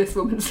ruined this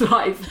woman's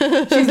life.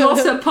 She's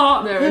lost her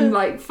partner and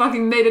like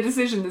fucking made a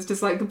decision that's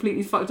just like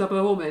completely fucked up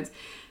her hormones.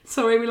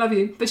 Sorry, we love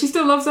you. But she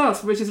still loves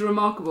us, which is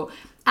remarkable.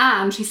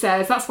 And she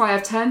says, that's why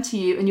I've turned to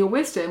you and your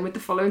wisdom with the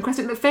following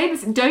question. Look,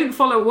 famous, don't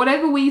follow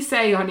whatever we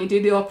say, honey, do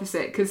the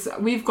opposite, because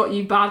we've got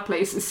you bad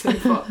places so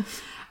far.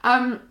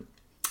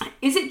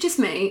 Is it just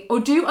me, or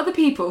do other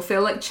people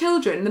feel like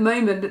children the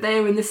moment that they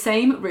are in the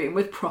same room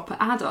with proper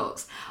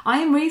adults? I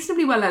am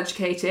reasonably well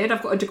educated.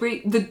 I've got a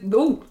degree.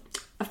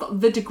 I've got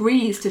the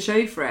degrees to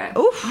show for it.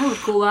 Oof. I would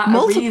call that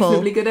Multiple. a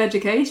reasonably good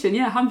education.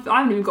 Yeah, I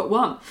haven't even got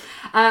one.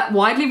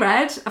 Widely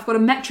read. I've got a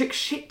metric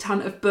shit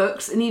ton of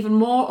books and even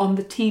more on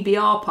the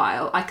TBR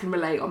pile. I can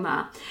relate on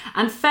that.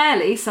 And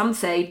fairly, some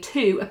say,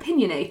 too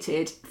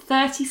opinionated,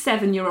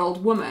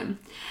 37-year-old woman.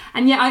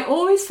 And yet I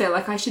always feel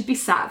like I should be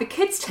sat at the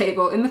kids'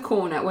 table in the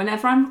corner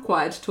whenever I'm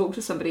required to talk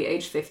to somebody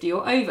aged 50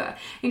 or over,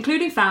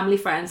 including family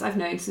friends I've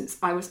known since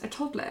I was a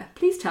toddler.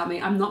 Please tell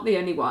me I'm not the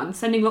only one.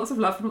 Sending lots of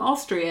love from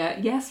Austria.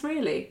 Yes,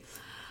 really.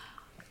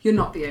 You're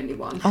not the only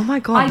one. Oh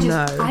my God,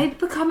 no. I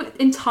become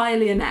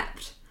entirely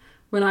inept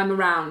when I'm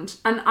around.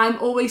 And I'm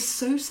always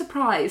so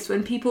surprised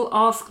when people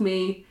ask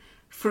me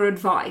for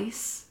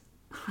advice.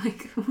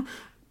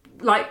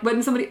 Like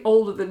when somebody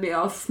older than me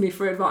asks me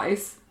for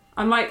advice.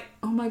 I'm like,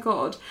 oh my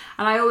God.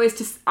 And I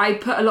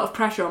put a lot of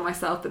pressure on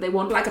myself, but they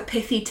want like a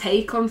pithy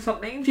take on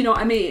something. Do you know what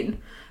I mean?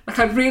 Like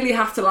I really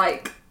have to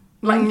like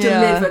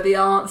deliver the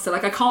answer.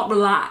 Like I can't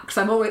relax.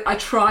 I tell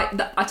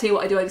you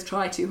what I do, I just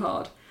try too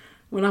hard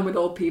when I'm with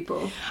old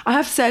people. I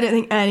have to say, I don't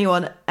think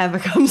anyone ever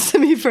comes to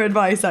me for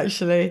advice,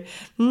 actually.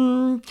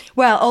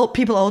 Well,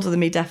 people older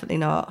than me, definitely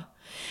not.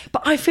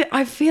 But I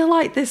feel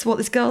like what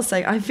this girl's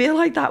saying, I feel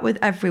like that with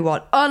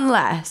everyone,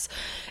 unless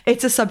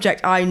it's a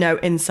subject I know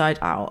inside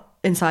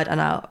and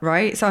out,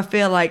 right? So I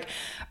feel like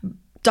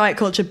diet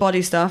culture,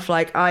 body stuff,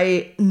 like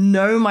I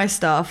know my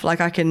stuff,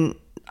 like I can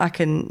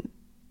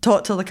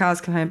talk till the cows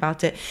come home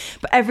about it.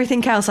 But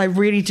everything else, I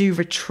really do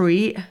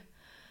retreat,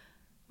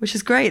 which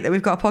is great that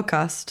we've got a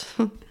podcast.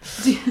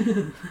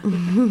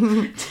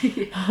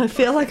 I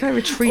feel like I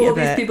retreat a bit.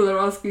 All these people are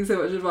asking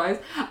so much advice.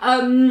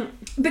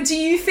 But do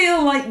you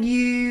feel like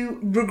you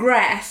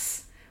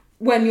regress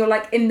when you're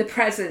like in the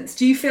presence?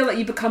 Do you feel like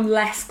you become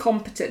less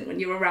competent when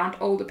you're around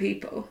older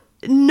people?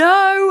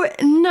 No,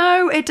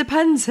 it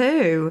depends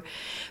who.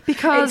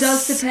 Because it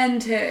does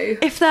depend who.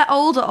 If they're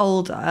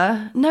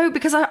older, no,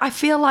 because I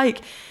feel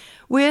like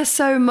we're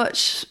so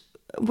much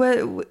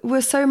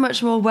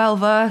more well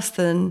versed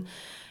than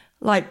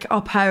like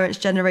our parents'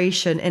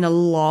 generation in a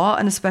lot,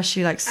 and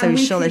especially like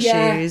social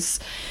issues.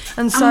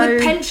 And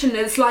with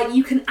pensioners, like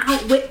you can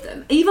outwit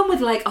them. Even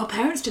with like our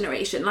parents'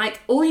 generation,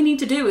 like all you need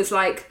to do is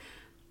like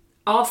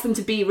ask them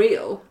to be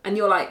real, and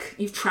you're like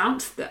you've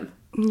trounced them.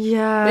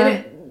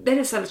 Yeah. They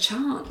don't stand a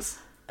chance.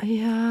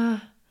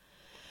 Yeah.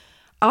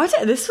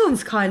 This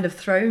one's kind of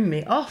thrown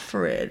me off,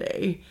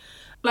 really.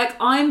 Like,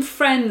 I'm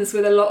friends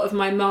with a lot of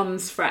my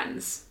mum's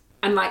friends.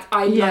 And, like,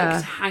 I like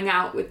to hang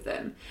out with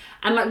them.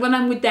 And, like, when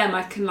I'm with them,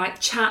 I can, like,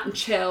 chat and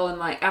chill. And,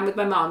 like, I'm with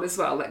my mum as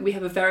well. Like, we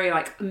have a very,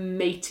 like,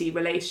 matey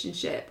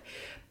relationship.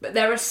 But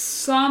there are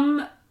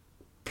some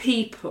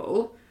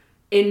people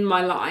in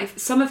my life,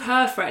 some of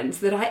her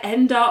friends, that I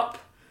end up...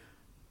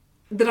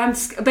 that I'm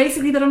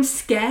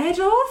scared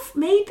of,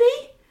 maybe?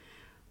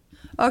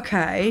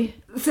 Okay.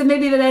 So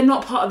maybe they're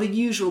not part of the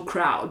usual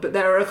crowd, but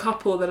there are a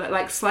couple that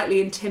like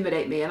slightly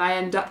intimidate me, and I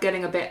end up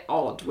getting a bit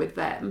odd with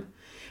them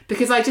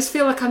because I just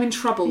feel like I'm in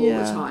trouble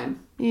all the time.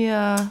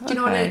 Yeah. Do you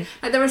know what I mean?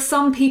 Like, there are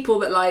some people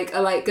that like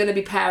are like going to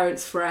be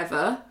parents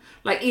forever.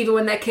 Like, even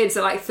when their kids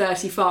are like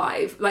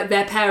 35, like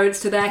they're parents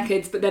to their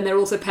kids, but then they're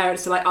also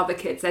parents to like other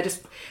kids. They're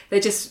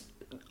just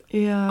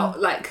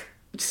like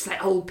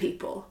old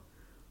people.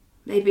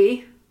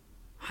 Maybe.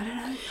 I don't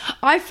know.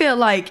 I feel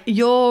like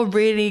you're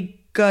really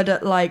good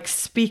at like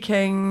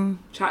chatting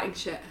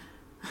shit.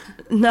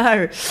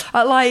 No,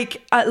 at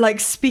like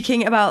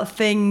speaking about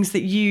things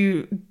that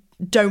you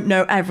don't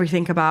know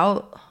everything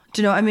about.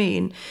 Do you know what I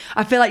mean?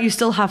 I feel like you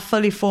still have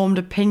fully formed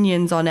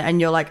opinions on it,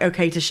 and you're like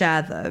okay to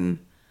share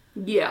them.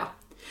 Yeah,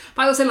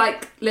 but I also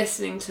like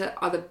listening to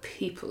other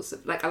people's.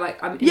 Like,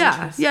 I'm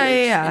interested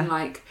in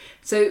like.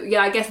 So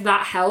yeah, I guess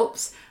that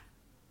helps.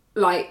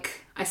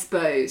 Like, I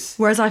suppose.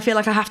 Whereas I feel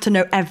like I have to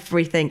know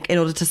everything in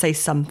order to say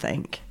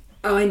something.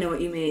 Oh, I know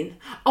what you mean.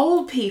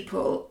 Old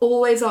people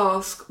always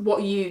ask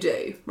what you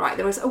do, right?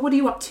 They're always, oh, what are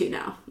you up to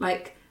now?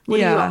 Like, what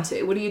are you up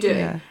to? What are you doing?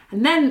 Yeah.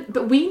 And then,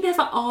 but we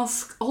never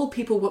ask old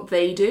people what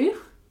they do.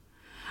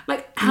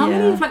 Like, how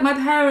many of like my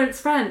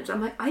parents' friends,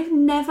 I'm like, I've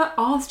never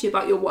asked you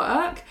about your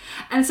work.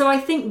 And so I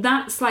think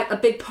that's like a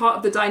big part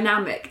of the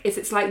dynamic, is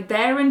it's like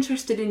they're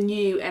interested in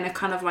you in a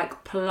kind of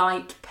like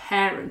polite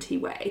parenty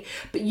way,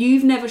 but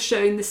you've never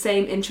shown the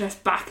same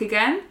interest back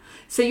again.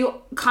 So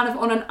you're kind of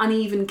on an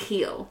uneven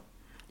keel,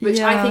 which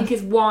I think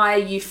is why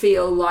you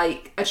feel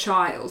like a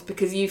child,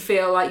 because you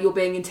feel like you're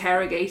being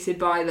interrogated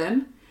by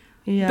them.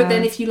 Yeah. But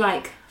then if you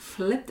like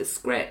flip the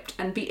script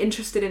and be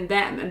interested in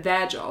them and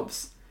their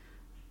jobs,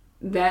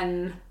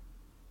 then,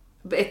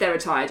 but if they're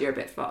retired, you're a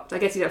bit fucked. I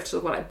guess you'd have to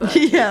talk about like birth.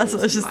 Yeah, that's what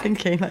I was just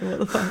thinking. Like, what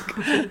the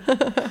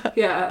fuck?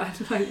 Yeah,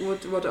 like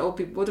what do old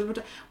people? What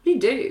do you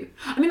do?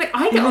 I mean, like,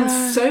 I get on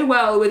so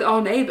well with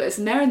our neighbours,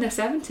 and they're in their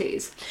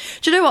 70s.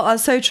 Do you know what?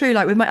 That's so true.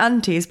 Like with my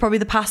aunties, probably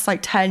the past like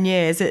 10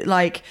 years, it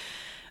like,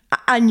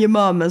 and your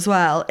mum as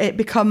well, it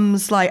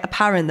becomes like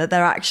apparent that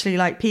they're actually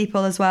like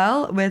people as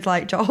well with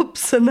like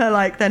jobs, and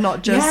they're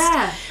not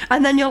just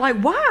and then you're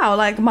like, wow,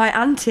 like my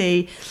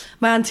auntie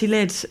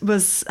Lyd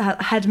was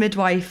head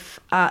midwife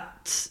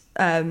at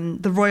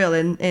the Royal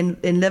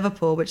in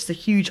Liverpool, which is a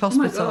huge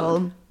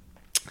hospital.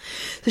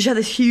 So she had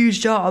this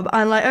huge job,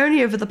 and like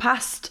only over the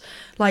past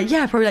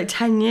probably like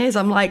 10 years,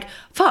 I'm like,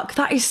 fuck,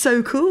 that is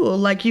so cool.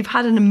 Like, you've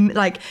had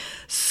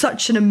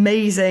such an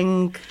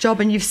amazing job,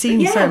 and you've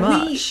seen so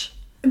much.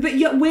 But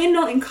we're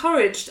not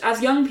encouraged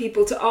as young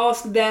people to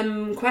ask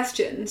them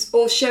questions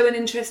or show an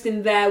interest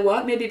in their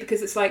work, maybe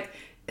because it's like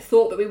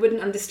thought that we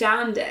wouldn't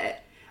understand it.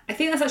 I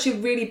think that's actually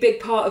a really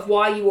big part of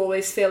why you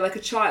always feel like a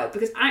child,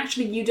 because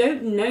actually you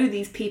don't know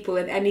these people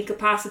in any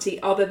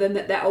capacity other than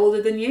that they're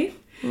older than you.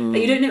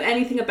 Like, you don't know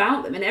anything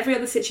about them. In every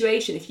other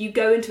situation, if you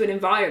go into an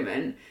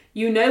environment,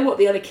 you know what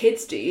the other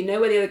kids do. You know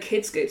where the other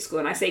kids go to school.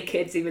 And I say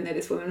kids, even though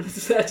this woman was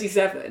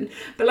 37.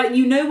 But, like,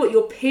 you know what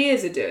your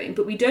peers are doing.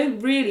 But we don't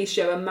really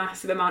show a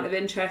massive amount of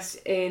interest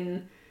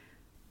in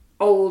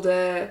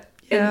older,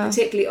 in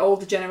particularly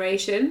older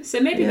generation.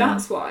 So maybe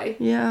that's why.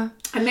 Yeah.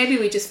 And maybe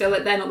we just feel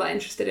like they're not that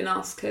interested in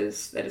us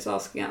because they're just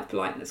asking out of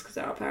politeness because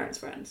they're our parents'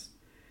 friends.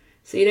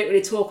 So you don't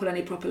really talk on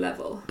any proper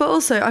level. But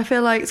also, I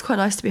feel like it's quite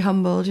nice to be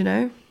humbled, you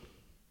know?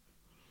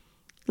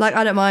 Like,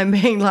 I don't mind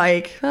being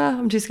like,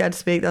 I'm too scared to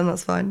speak, then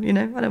that's fine, you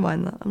know? I don't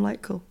mind that. I'm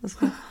like, cool, that's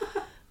fine.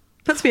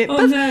 Puts me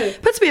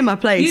in my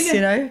place, you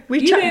know?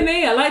 You know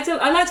me, I like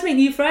to make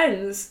new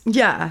friends.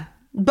 Yeah.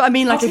 But I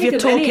mean, like, if you're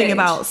talking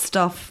about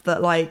stuff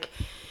that, like,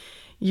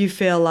 you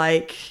feel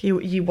like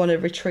you want to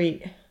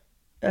retreat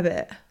a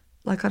bit,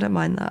 like, I don't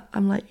mind that.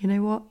 I'm like, you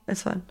know what?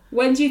 It's fine.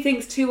 When do you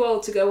think's too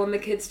old to go on the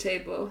kids'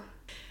 table?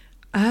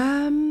 At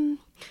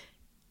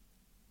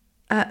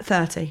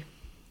 30.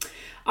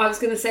 I was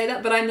going to say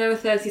that, but I know a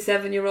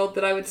 37-year-old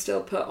that I would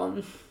still put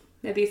on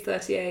maybe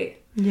 38.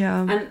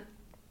 Yeah. And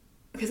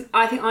because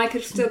I think I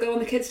could still go on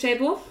the kids'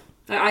 table.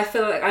 I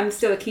feel like I'm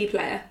still a key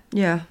player.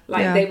 Yeah.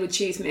 Like, they would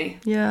choose me.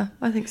 Yeah,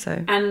 I think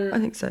so. I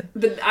think so.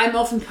 But I'm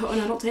often put on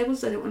adult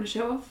tables, so I don't want to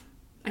show off.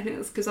 I think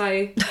that's because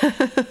I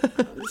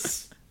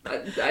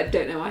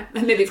don't know why.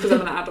 Maybe it's because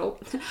I'm an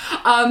adult.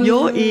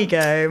 Your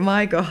ego,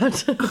 my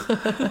God.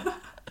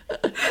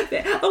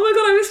 Oh my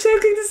God, I was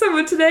talking to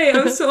someone today.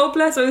 I was so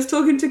blessed. I was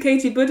talking to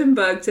Katie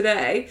Budenberg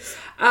today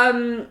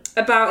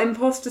about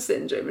imposter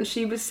syndrome, and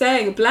she was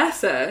saying,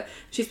 bless her,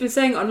 she's been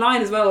saying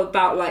online as well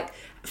about like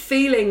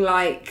feeling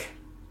like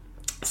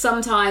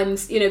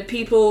sometimes, you know,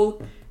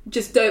 people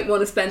just don't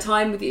want to spend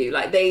time with you.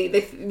 Like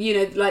they you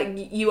know, like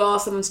you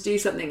ask someone to do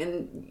something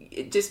and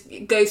it just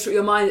goes through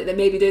your mind that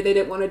they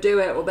don't want to do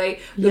it, or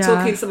you're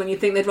talking to someone you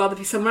think they'd rather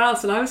be somewhere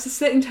else. And I was just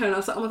sitting there and I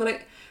was like, oh my God,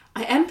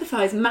 I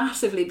empathise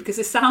massively because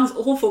this sounds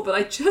awful, but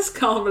I just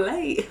can't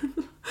relate. And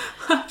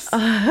then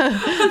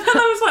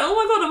I was like, oh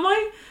my God,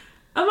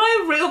 am I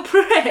a real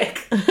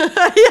prick?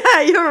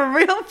 Yeah, you're a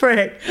real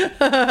prick.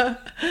 I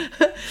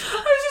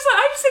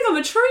just think I'm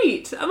a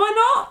treat. Am I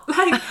not?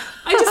 Like,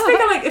 I just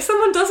think if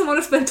someone doesn't want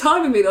to spend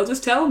time with me, they'll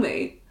just tell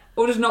me.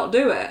 or just not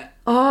do it.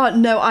 Oh,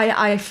 no,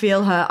 I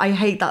feel her. I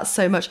hate that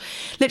so much.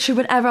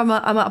 Literally, whenever I'm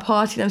at a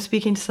party and I'm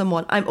speaking to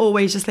someone, I'm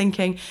always just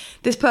thinking,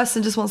 this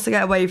person just wants to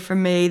get away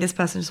from me. This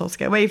person just wants to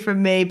get away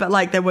from me. But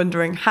like, they're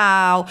wondering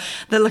how.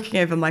 They're looking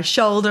over my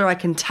shoulder. I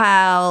can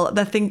tell.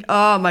 They're thinking,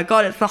 oh my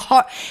God,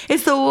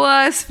 it's the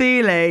worst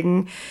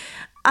feeling.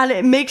 And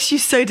it makes you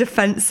so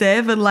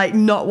defensive and like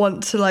not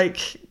want to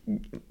like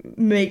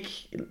make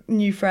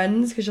new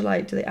friends because you're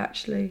like, do they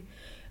actually...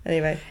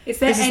 Anyway, is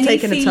there any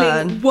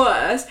feeling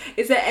worse?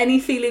 Is there any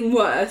feeling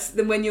worse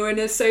than when you're in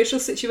a social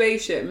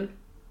situation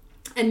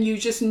and you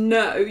just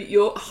know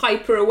you're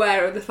hyper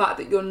aware of the fact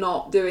that you're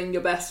not doing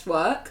your best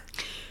work?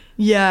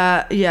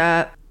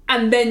 Yeah.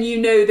 And then you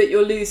know that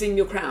you're losing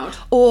your crowd.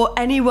 Or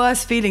any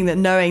worse feeling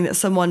than knowing that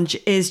someone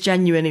is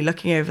genuinely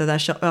looking over their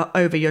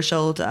over your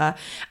shoulder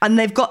and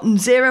they've got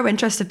zero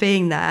interest of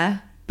being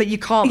there. But you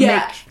can't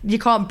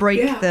break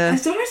the...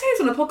 So I say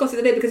this on a podcast the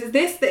other day because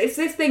it's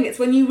this thing. It's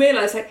when you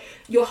realise like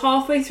you're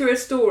halfway through a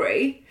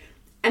story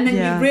and then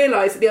you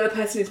realise that the other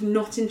person is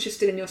not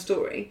interested in your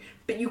story,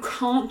 but you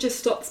can't just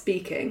stop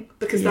speaking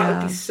because that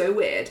would be so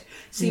weird.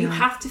 So you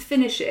have to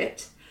finish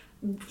it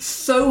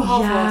so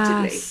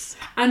half-heartedly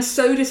and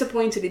so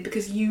disappointedly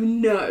because you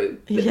know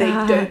that they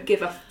don't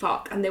give a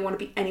fuck and they want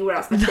to be anywhere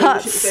else.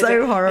 That's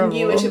so horrible.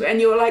 And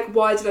you're like,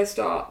 why did I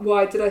start?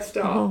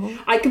 Oh.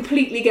 I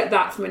completely get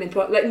that from an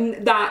import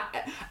like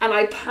that, and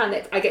I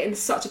panic. I get in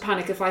such a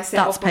panic if I set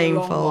off on a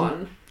long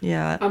one.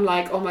 Yeah, I'm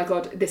like, oh my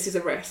God, this is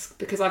a risk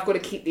because I've got to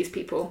keep these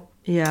people.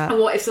 Yeah. And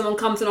what if someone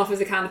comes and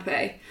offers a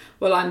canapé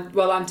while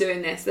I'm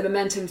doing this? The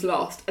momentum's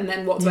lost, and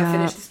then what do I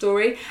finish the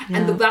story? Yeah.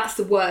 And that's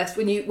the worst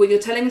when you're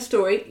telling a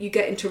story, you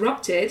get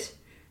interrupted,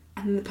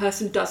 and the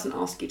person doesn't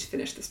ask you to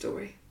finish the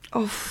story.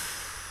 Oh.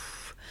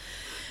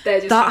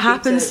 That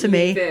happens to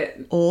me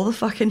all the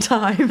fucking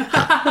time,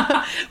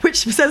 which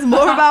says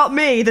more about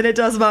me than it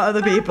does about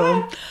other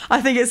people.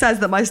 I think it says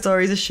that my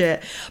stories are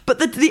shit. But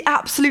the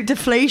absolute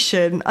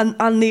deflation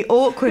and the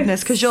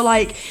awkwardness, because you're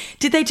like,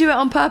 did they do it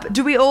on purpose?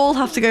 Do we all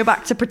have to go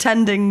back to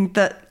pretending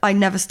that I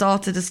never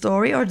started a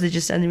story, or did they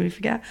just genuinely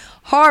forget?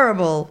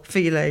 Horrible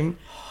feeling.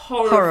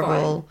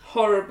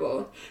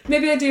 Horrible.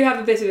 Maybe I do have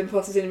a bit of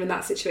imposter syndrome in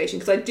that situation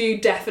because I do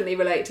definitely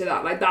relate to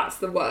that. Like, that's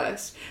the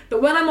worst.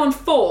 But when I'm on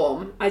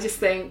form, I just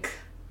think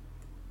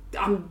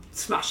I'm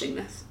smashing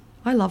this.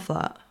 I love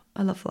that.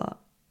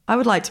 I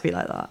would like to be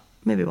like that.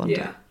 Maybe one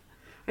day.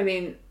 I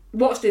mean,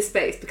 watch this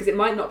space because it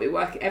might not be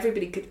working.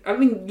 Everybody could. I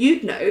mean,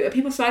 you'd know. Are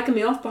people slagging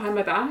me off behind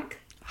my back?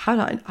 How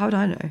would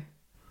I know?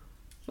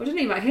 Well, I don't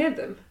know. You might hear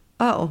them.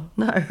 Oh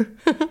no.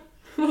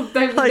 Well,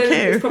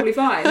 it's probably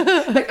fine.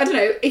 Like, I don't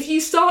know, if you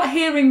start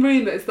hearing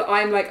rumours that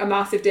I'm like a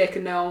massive dick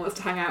and no one wants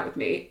to hang out with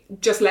me,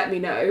 just let me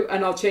know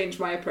and I'll change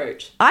my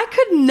approach. I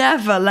could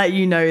never let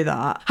you know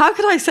that. How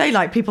could I say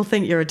like people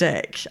think you're a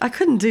dick? I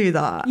couldn't do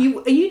that. Are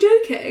you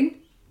joking?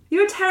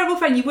 You're a terrible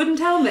friend. You wouldn't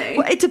tell me.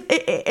 Well,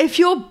 if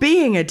you're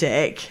being a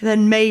dick,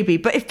 then maybe.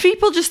 But if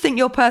people just think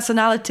your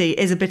personality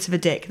is a bit of a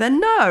dick, then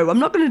no, I'm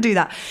not going to do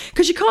that.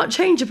 Because you can't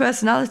change your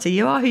personality.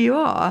 You are who you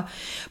are.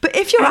 But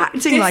if you're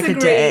acting like a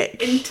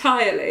dick...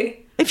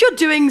 entirely. If you're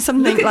doing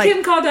something Look at like...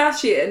 Kim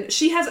Kardashian.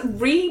 She has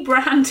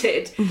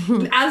rebranded.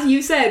 As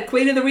you said,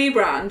 queen of the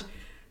rebrand.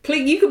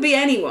 Please, you could be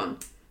anyone.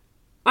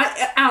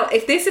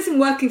 If this isn't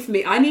working for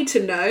me, I need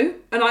to know,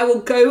 and I will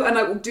go and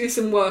I will do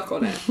some work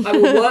on it. I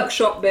will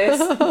workshop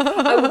this.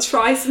 I will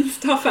try some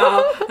stuff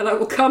out, and I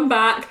will come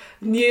back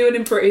new and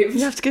improved.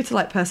 You have to go to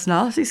like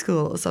personality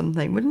school or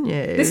something, wouldn't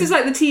you? This is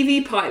like the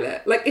TV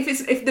pilot. Like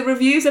if the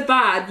reviews are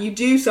bad, you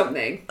do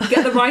something. You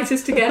get the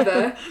writers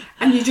together,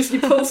 and you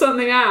pull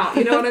something out.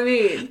 You know what I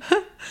mean?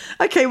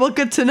 Okay, well,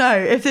 good to know.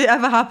 If it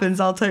ever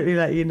happens, I'll totally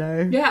let you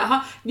know.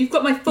 Yeah, you've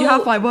got my full... You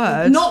have my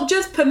word. Not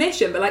just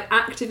permission, but like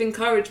active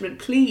encouragement,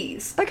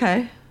 please.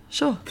 Okay,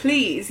 sure.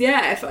 Please,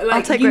 yeah.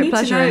 I'll take great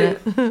pleasure in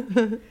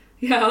it.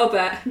 Yeah, I'll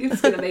bet. You're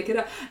just going to make it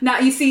up. Now,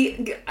 you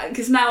see,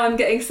 because now I'm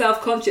getting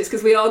self-conscious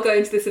because we are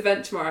going to this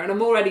event tomorrow and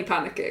I'm already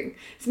panicking.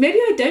 So maybe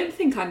I don't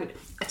think I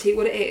tell you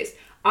what it is.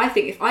 I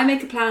think if I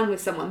make a plan with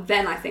someone,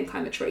 then I think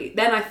I'm a treat.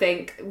 Then I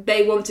think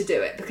they want to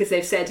do it because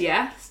they've said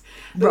yes.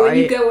 But when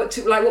you go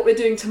to like what we're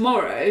doing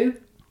tomorrow,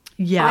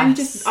 I've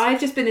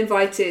just been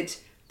invited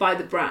by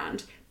the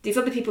brand. These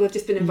other people have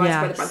just been invited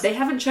by the brand. They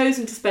haven't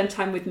chosen to spend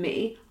time with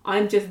me.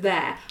 I'm just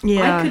there.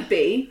 Yeah. I could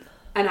be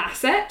an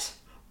asset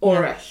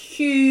or a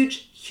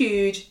huge,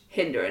 huge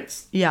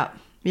hindrance. Yeah.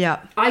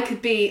 I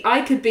could be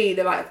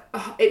the like,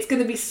 oh, it's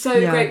going to be so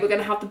great. We're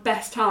going to have the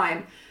best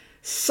time.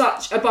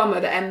 Such a bummer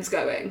that Em's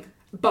going.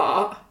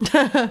 But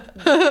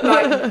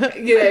like,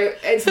 you know,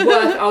 it's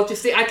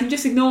worth. I can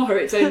just ignore her.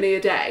 It's only a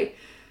day.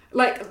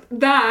 Like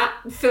that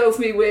fills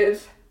me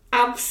with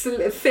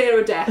absolute fear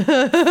of death.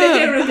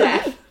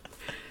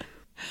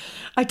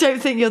 I don't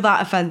think you're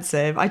that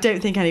offensive. I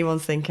don't think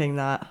anyone's thinking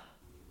that.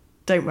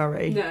 Don't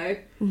worry. No.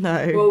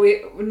 Well,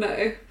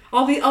 no.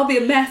 I'll be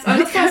a mess.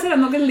 That's why I said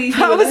I'm not going to leave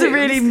you alone. That was a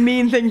really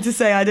mean thing to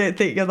say. I don't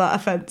think you're that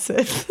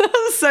offensive. That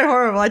was so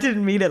horrible. I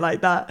didn't mean it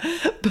like that.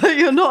 But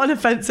you're not an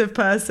offensive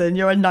person.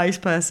 You're a nice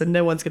person.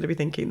 No one's going to be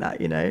thinking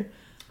that, you know.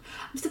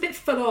 I'm just a bit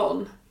full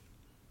on.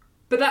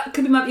 But that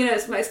could be my,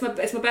 it's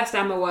my best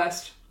and my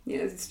worst.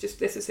 It's just,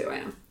 this is who I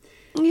am.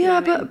 Yeah,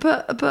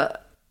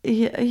 but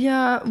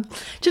yeah.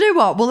 Do you know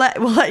what? We'll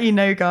let you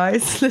know,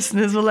 guys.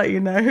 Listeners, we'll let you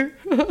know.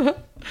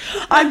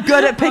 I'm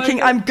good at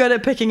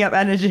picking up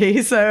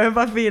energy, so if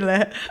I feel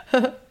it,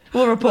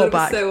 we'll report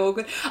back. So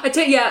awkward.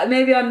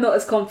 Maybe I'm not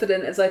as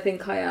confident as I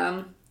think I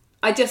am.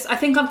 I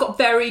think I've got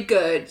very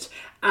good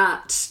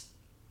at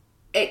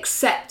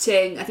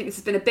accepting. I think this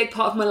has been a big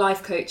part of my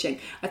life coaching.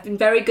 I've been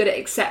very good at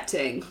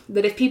accepting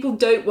that if people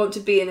don't want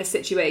to be in a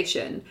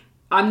situation,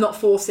 I'm not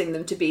forcing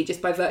them to be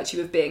just by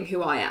virtue of being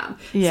who I am.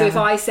 Yeah. So if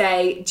I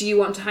say, do you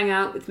want to hang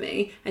out with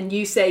me? And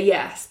you say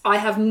yes, I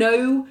have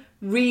no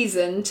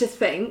reason to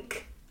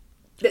think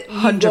that you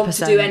 100%. Want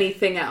to do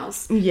anything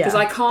else. Yeah. Because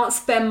I can't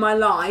spend my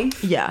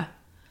life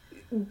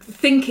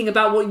thinking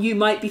about what you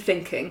might be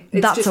thinking.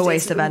 That's a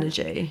waste of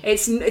energy.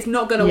 It's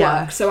not going to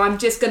work. So I'm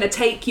just going to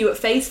take you at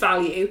face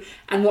value,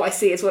 and what I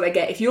see is what I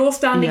get. If you're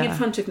standing in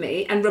front of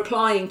me and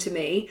replying to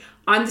me,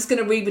 I'm just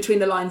going to read between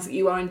the lines that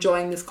you are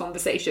enjoying this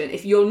conversation.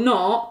 If you're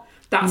not,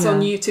 that's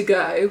on you to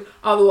go.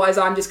 Otherwise,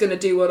 I'm just going to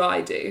do what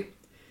I do.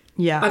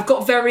 Yeah. I've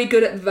got very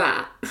good at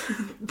that.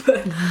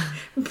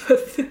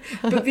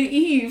 but the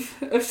eve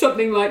of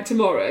something like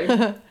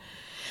tomorrow...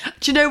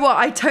 Do you know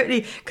what?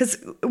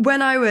 Because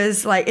when I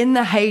was like in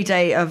the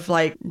heyday of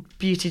like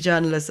beauty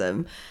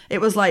journalism, it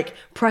was like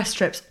press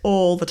trips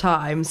all the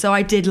time. So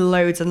I did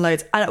loads and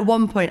loads. And at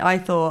one point I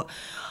thought,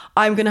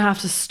 I'm going to have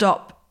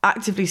to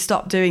actively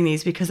stop doing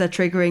these because they're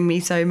triggering me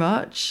so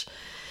much,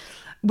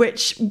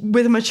 which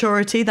with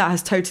maturity that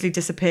has totally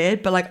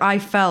disappeared. But like I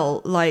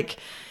felt like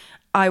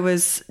I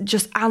was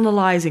just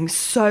analysing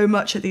so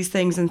much of these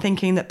things and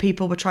thinking that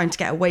people were trying to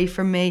get away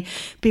from me.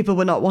 People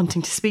were not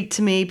wanting to speak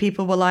to me.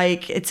 People were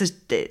like,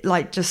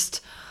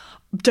 just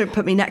don't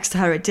put me next to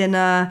her at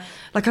dinner.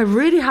 Like I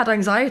really had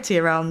anxiety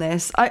around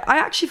this. I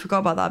actually forgot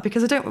about that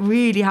because I don't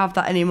really have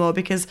that anymore,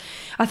 because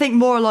I think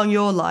more along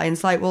your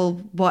lines, like, well,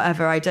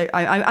 whatever. I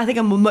think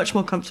I'm much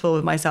more comfortable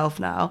with myself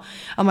now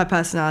and my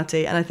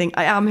personality. And I think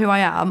I am who I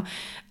am.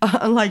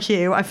 Unlike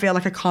you, I feel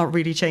like I can't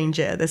really change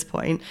it at this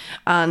point,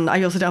 and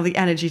I also don't have the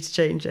energy to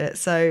change it.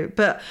 So,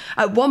 but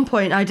at one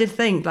point I did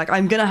think like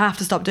I'm gonna have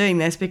to stop doing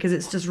this because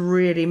it's just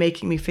really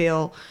making me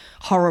feel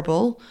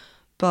horrible.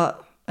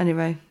 But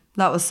anyway,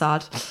 that was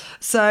sad.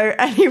 So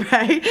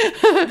anyway,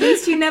 at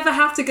least you never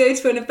have to go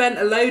to an event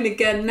alone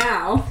again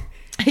now.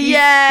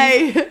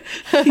 Yay!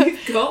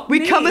 You've got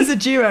we me. come as a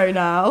duo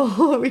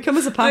now. We come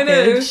as a package.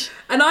 I know.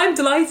 And I'm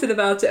delighted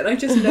about it, and I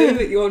just know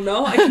that you're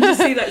not. I can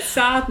just see like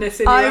sadness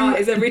in your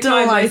eyes every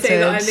time I say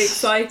that I'm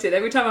excited.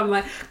 Every time I'm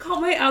like,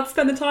 can't wait out to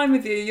spend the time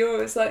with you. You're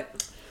always like,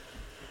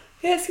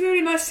 yeah, it's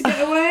really nice to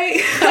get away.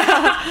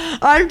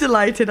 I'm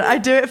delighted. I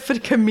do it for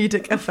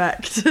comedic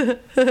effect.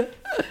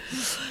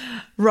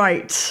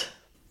 Right.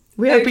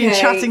 We have been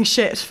chatting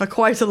shit for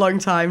quite a long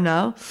time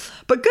now,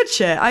 but good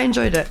shit. I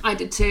enjoyed it. I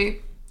did too.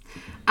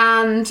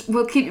 And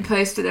we'll keep you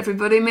posted,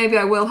 everybody. Maybe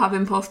I will have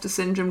imposter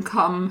syndrome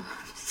come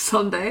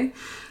Sunday.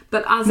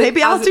 But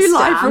maybe I'll do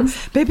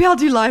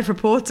live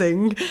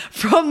reporting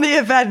from the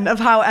event of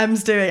how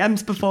Em's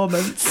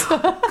performance.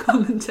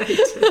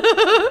 Commentator.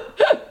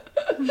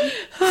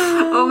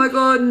 Oh my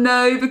god,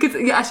 no, because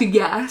actually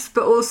yes,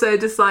 but also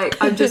just like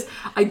I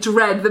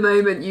dread the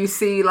moment you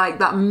see like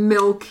that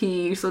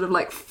milky sort of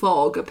like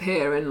fog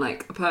appear in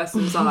like a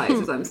person's eyes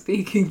as I'm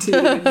speaking to you,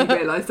 and you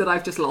realise that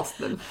I've just lost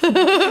them.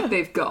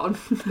 They've gone.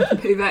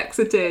 They've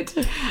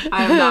exited.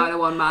 I am now in a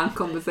one-man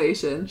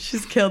conversation.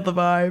 She's killed the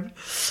vibe.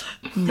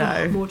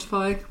 No.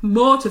 Mortifying.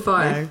 No.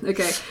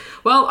 Okay,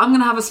 well, I'm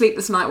gonna have a sleep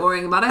this night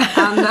worrying about it,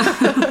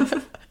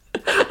 and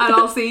and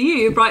I'll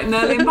see you bright and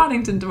early in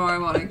Paddington tomorrow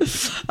morning.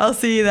 I'll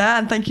see you there,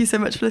 and thank you so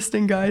much for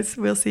listening, guys.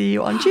 We'll see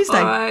you on Tuesday.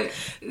 All right.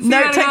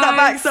 No, take that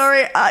back.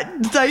 Sorry. I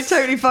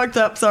totally fucked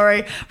up.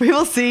 Sorry. We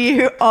will see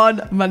you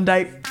on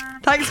Monday.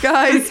 Thanks,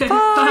 guys. Okay,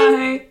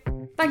 bye.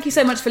 Thank you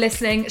so much for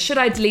listening. Should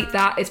I Delete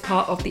That is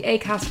part of the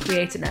Acast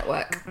Creator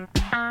Network.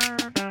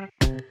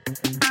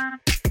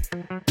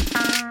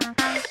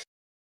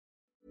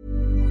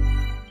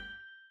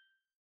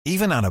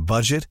 Even on a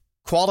budget,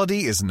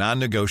 quality is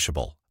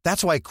non-negotiable.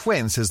 That's why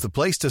Quince is the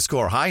place to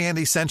score high-end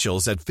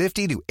essentials at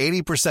 50 to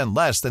 80%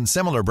 less than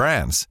similar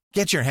brands.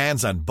 Get your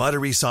hands on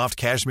buttery soft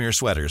cashmere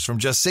sweaters from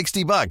just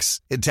 $60,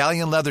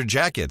 Italian leather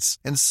jackets,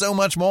 and so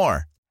much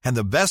more. And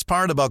the best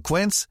part about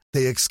Quince,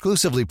 they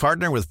exclusively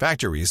partner with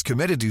factories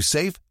committed to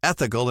safe,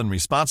 ethical, and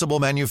responsible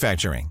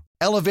manufacturing.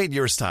 Elevate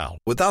your style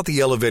without the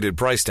elevated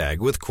price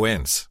tag with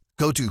Quince.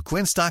 Go to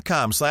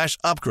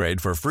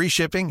quince.com/upgrade for free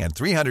shipping and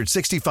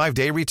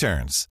 365-day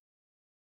returns.